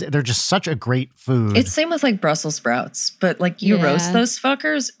amazing. They're just such a great food. It's same with like Brussels sprouts, but like you roast those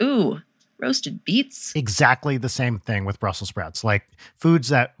fuckers. Ooh, roasted beets. Exactly the same thing with Brussels sprouts. Like foods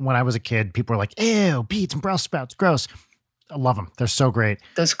that when I was a kid, people were like, ew, beets and Brussels sprouts, gross. I love them. They're so great.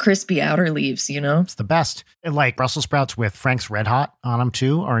 Those crispy outer leaves, It's the best. And like Brussels sprouts with Frank's Red Hot on them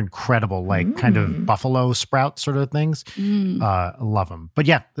too are incredible. Like kind of buffalo sprout sort of things. I love them. But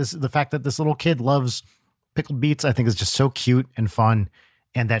yeah, the fact that this little kid loves pickled beets, I think is just so cute and fun.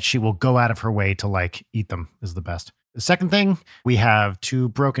 And that she will go out of her way to like eat them is the best. The second thing, we have 2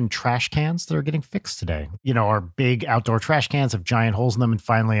 broken trash cans that are getting fixed today. Our big outdoor trash cans have giant holes in them. And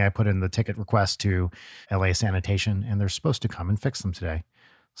finally, I put in the ticket request to LA Sanitation, and they're supposed to come and fix them today.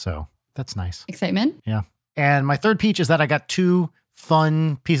 So that's nice. Excitement. Yeah. And my third peach is that I got 2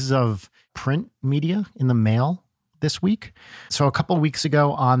 fun pieces of print media in the mail this week. So a couple of weeks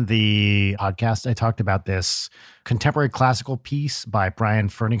ago on the podcast, I talked about this contemporary classical piece by Brian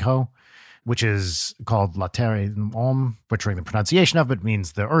Fernigho, which is called La Terre est un homme, butchering the pronunciation of it,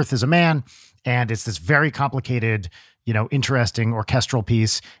 means the earth is a man. And it's this very complicated, interesting orchestral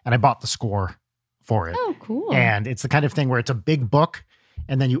piece. And I bought the score for it. Oh, cool. And it's the kind of thing where it's a big book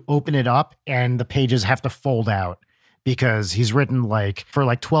and then you open it up and the pages have to fold out because he's written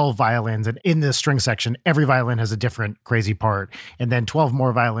for 12 violins. And in the string section, every violin has a different crazy part. And then 12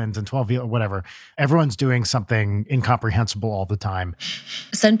 more violins and 12 whatever. Everyone's doing something incomprehensible all the time.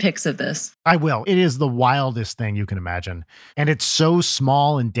 Send pics of this. I will. It is the wildest thing you can imagine. And it's so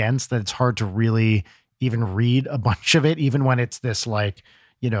small and dense that it's hard to really even read a bunch of it, even when it's this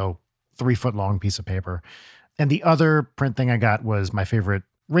 3-foot long piece of paper. And the other print thing I got was my favorite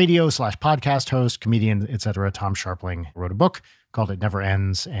radio/podcast host, comedian, etc. Tom Scharpling wrote a book called It Never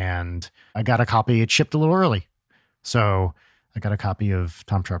Ends. And I got a copy. It shipped a little early. So I got a copy of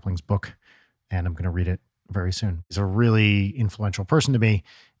Tom Scharpling's book and I'm going to read it very soon. He's a really influential person to me.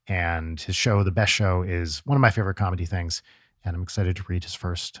 And his show, The Best Show, is one of my favorite comedy things. And I'm excited to read his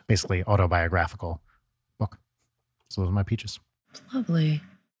first, basically autobiographical book. So those are my peaches. Lovely.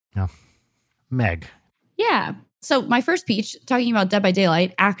 Yeah. Meg. Yeah. So my first peach, talking about Dead by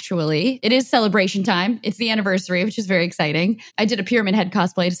Daylight, actually, it is celebration time. It's the anniversary, which is very exciting. I did a Pyramid Head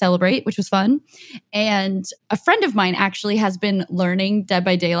cosplay to celebrate, which was fun. And a friend of mine actually has been learning Dead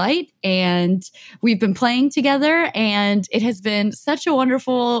by Daylight, and we've been playing together, and it has been such a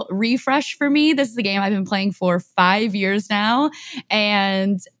wonderful refresh for me. This is a game I've been playing for 5 years now,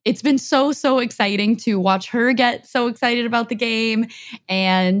 and it's been so, so exciting to watch her get so excited about the game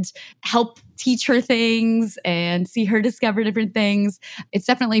and help teach her things and see her discover different things. It's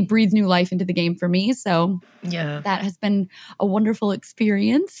definitely breathed new life into the game for me. So yeah, that has been a wonderful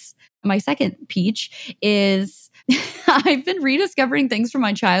experience. My second peach is I've been rediscovering things from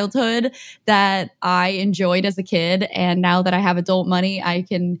my childhood that I enjoyed as a kid. And now that I have adult money, I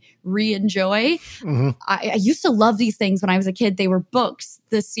can re-enjoy. Mm-hmm. I used to love these things when I was a kid. They were books.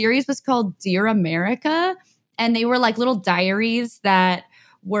 The series was called Dear America. And they were like little diaries that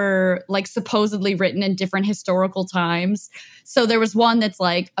were like supposedly written in different historical times. So there was one that's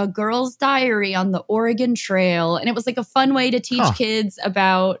like a girl's diary on the Oregon Trail. And it was like a fun way to teach kids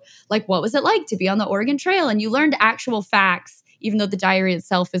about like, what was it like to be on the Oregon Trail? And you learned actual facts, even though the diary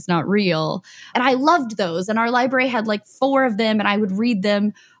itself is not real. And I loved those. And our library had like 4 of them and I would read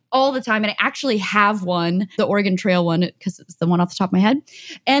them all the time. And I actually have one, the Oregon Trail one, because it's the one off the top of my head.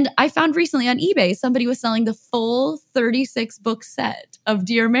 And I found recently on eBay, somebody was selling the full 36 book set of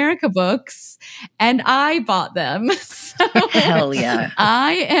Dear America books. And I bought them. So hell yeah.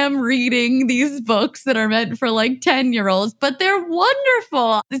 I am reading these books that are meant for like 10-year-olds, but they're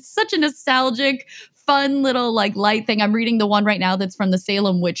wonderful. It's such a nostalgic, fun little like light thing. I'm reading the one right now that's from the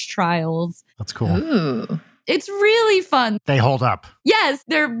Salem witch trials. That's cool. Ooh. It's really fun. They hold up. Yes,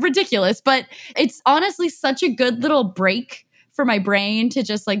 they're ridiculous, but it's honestly such a good little break for my brain to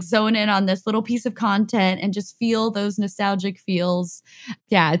just like zone in on this little piece of content and just feel those nostalgic feels.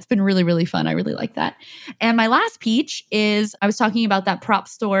 Yeah, it's been really, really fun. I really like that. And my last peach is I was talking about that prop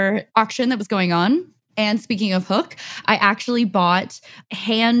store auction that was going on. And speaking of Hook, I actually bought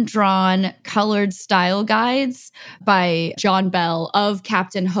hand-drawn colored style guides by John Bell of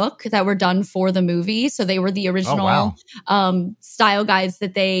Captain Hook that were done for the movie. So they were the original style guides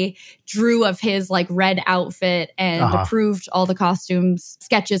that they drew of his like red outfit and approved all the costumes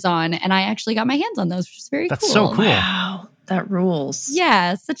sketches on. And I actually got my hands on those, which is very cool. That's so cool. Wow. That rules.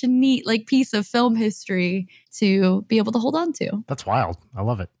 Yeah, such a neat like piece of film history to be able to hold on to. That's wild. I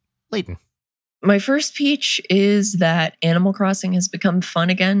love it. Leighton. My first peach is that Animal Crossing has become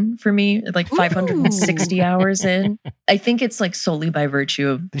fun again for me, like 560 hours in. I think it's like solely by virtue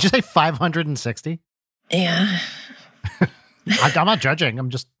of... Did you say 560? Yeah. I'm not judging. I'm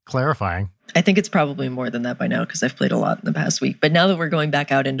just clarifying. I think it's probably more than that by now because I've played a lot in the past week. But now that we're going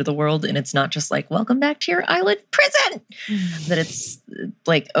back out into the world and it's not just like, welcome back to your island prison, that it's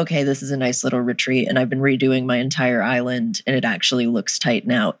like, okay, this is a nice little retreat. And I've been redoing my entire island and it actually looks tight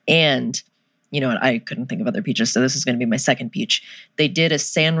now. And you know what? I couldn't think of other peaches. So this is going to be my second peach. They did a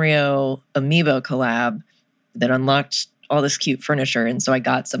Sanrio amiibo collab that unlocked all this cute furniture. And so I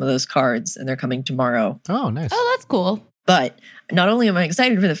got some of those cards and they're coming tomorrow. Oh, nice. Oh, that's cool. But not only am I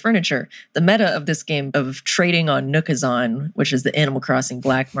excited for the furniture, the meta of this game of trading on Nookazon, which is the Animal Crossing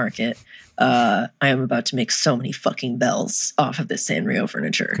black market, I am about to make so many fucking bells off of this Sanrio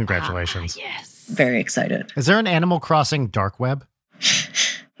furniture. Congratulations. Yes. Very excited. Is there an Animal Crossing dark web?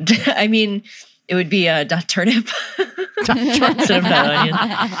 I mean, it would be a turnip instead of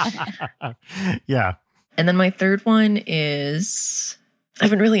onion. Yeah. And then my third one is... I've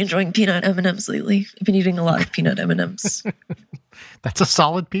been really enjoying peanut M&Ms lately. I've been eating a lot of peanut M&Ms. That's a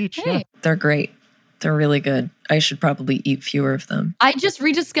solid peach. Hey. Yeah. They're great. They're really good. I should probably eat fewer of them. I just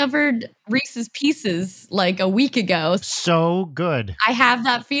rediscovered Reese's Pieces like a week ago. So good. I have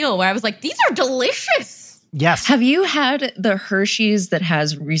that feel where I was like, these are delicious. Yes. Have you had the Hershey's that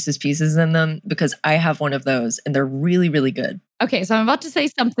has Reese's Pieces in them? Because I have one of those and they're really, really good. Okay, so I'm about to say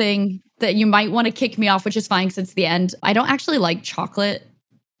something that you might want to kick me off, which is fine since the end. I don't actually like chocolate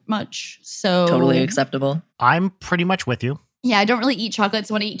much. So Totally acceptable. I'm pretty much with you. yeah, I don't really eat chocolate.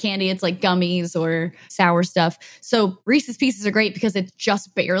 So when I eat candy, it's like gummies or sour stuff. So Reese's Pieces are great because it's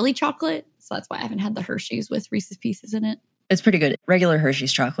just barely chocolate. So that's why I haven't had the Hershey's with Reese's Pieces in it. It's pretty good. Regular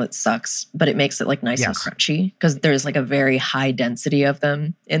Hershey's chocolate sucks, but it makes it like nice and Yes. crunchy because there's like a very high density of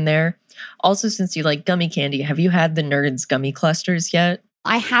them in there. Also, since you like gummy candy, have you had the Nerds gummy clusters yet?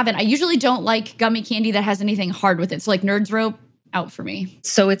 I haven't. I usually don't like gummy candy that has anything hard with it. So like Nerds Rope, out for me.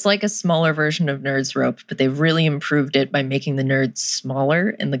 So it's like a smaller version of Nerds Rope, but they've really improved it by making the Nerds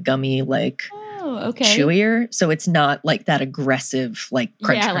smaller and the gummy like Oh, okay. chewier. So it's not like that aggressive like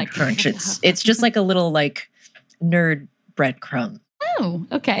crunch, Yeah, crunch, like- crunch. It's just like a little like nerd breadcrumb. Oh,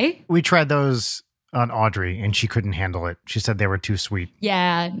 okay. We tried those on Audrey and she couldn't handle it. She said they were too sweet.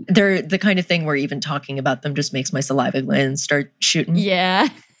 Yeah. They're the kind of thing where even talking about them just makes my saliva glands start shooting. Yeah.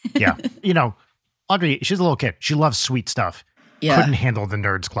 Yeah. You know, Audrey, she's a little kid. She loves sweet stuff. Yeah, Couldn't handle the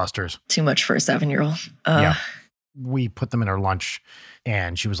Nerds clusters. too much for a 7-year-old. Yeah. We put them in her lunch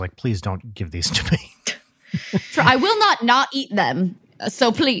and she was like, please don't give these to me. Sure, I will not eat them.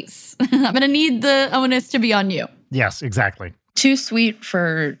 So please, I'm going to need the onus to be on you. Yes, exactly. Too sweet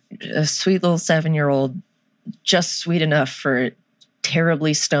for a sweet little 7-year-old, just sweet enough for a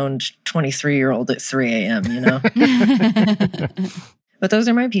terribly stoned 23-year-old at 3 a.m., you know? But those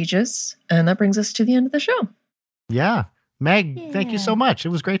are my peaches. And that brings us to the end of the show. Yeah. Meg, thank you so Yeah. much. It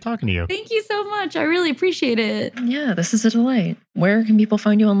was great talking to you. Thank you so much. I really appreciate it. Yeah, this is a delight. Where can people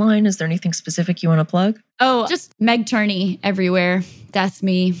find you online? Is there anything specific you want to plug? Oh, just Meg Turney everywhere. That's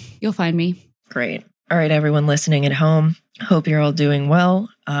me. You'll find me. Great. All right, everyone listening at home. Hope you're all doing well.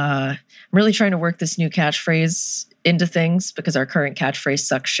 I'm really trying to work this new catchphrase into things because our current catchphrase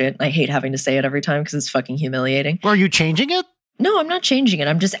sucks shit. I hate having to say it every time because it's fucking humiliating. Are you changing it? No, I'm not changing it.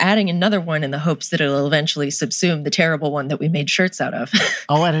 I'm just adding another one in the hopes that it'll eventually subsume the terrible one that we made shirts out of.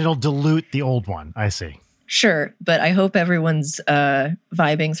 Oh, and it'll dilute the old one. I see. Sure, but I hope everyone's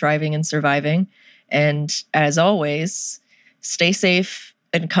vibing, thriving, and surviving. And as always, stay safe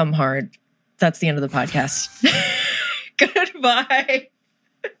and come hard. That's the end of the podcast. Goodbye.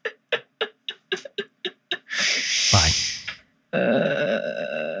 Bye.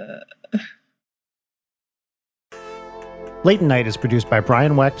 Leighton Night is produced by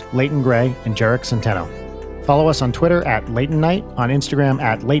Brian Wecht, Leighton Gray, and Jarek Centeno. Follow us on Twitter at Leighton Night, on Instagram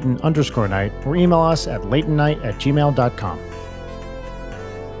at Leighton_Night, or email us at leightonnight@gmail.com.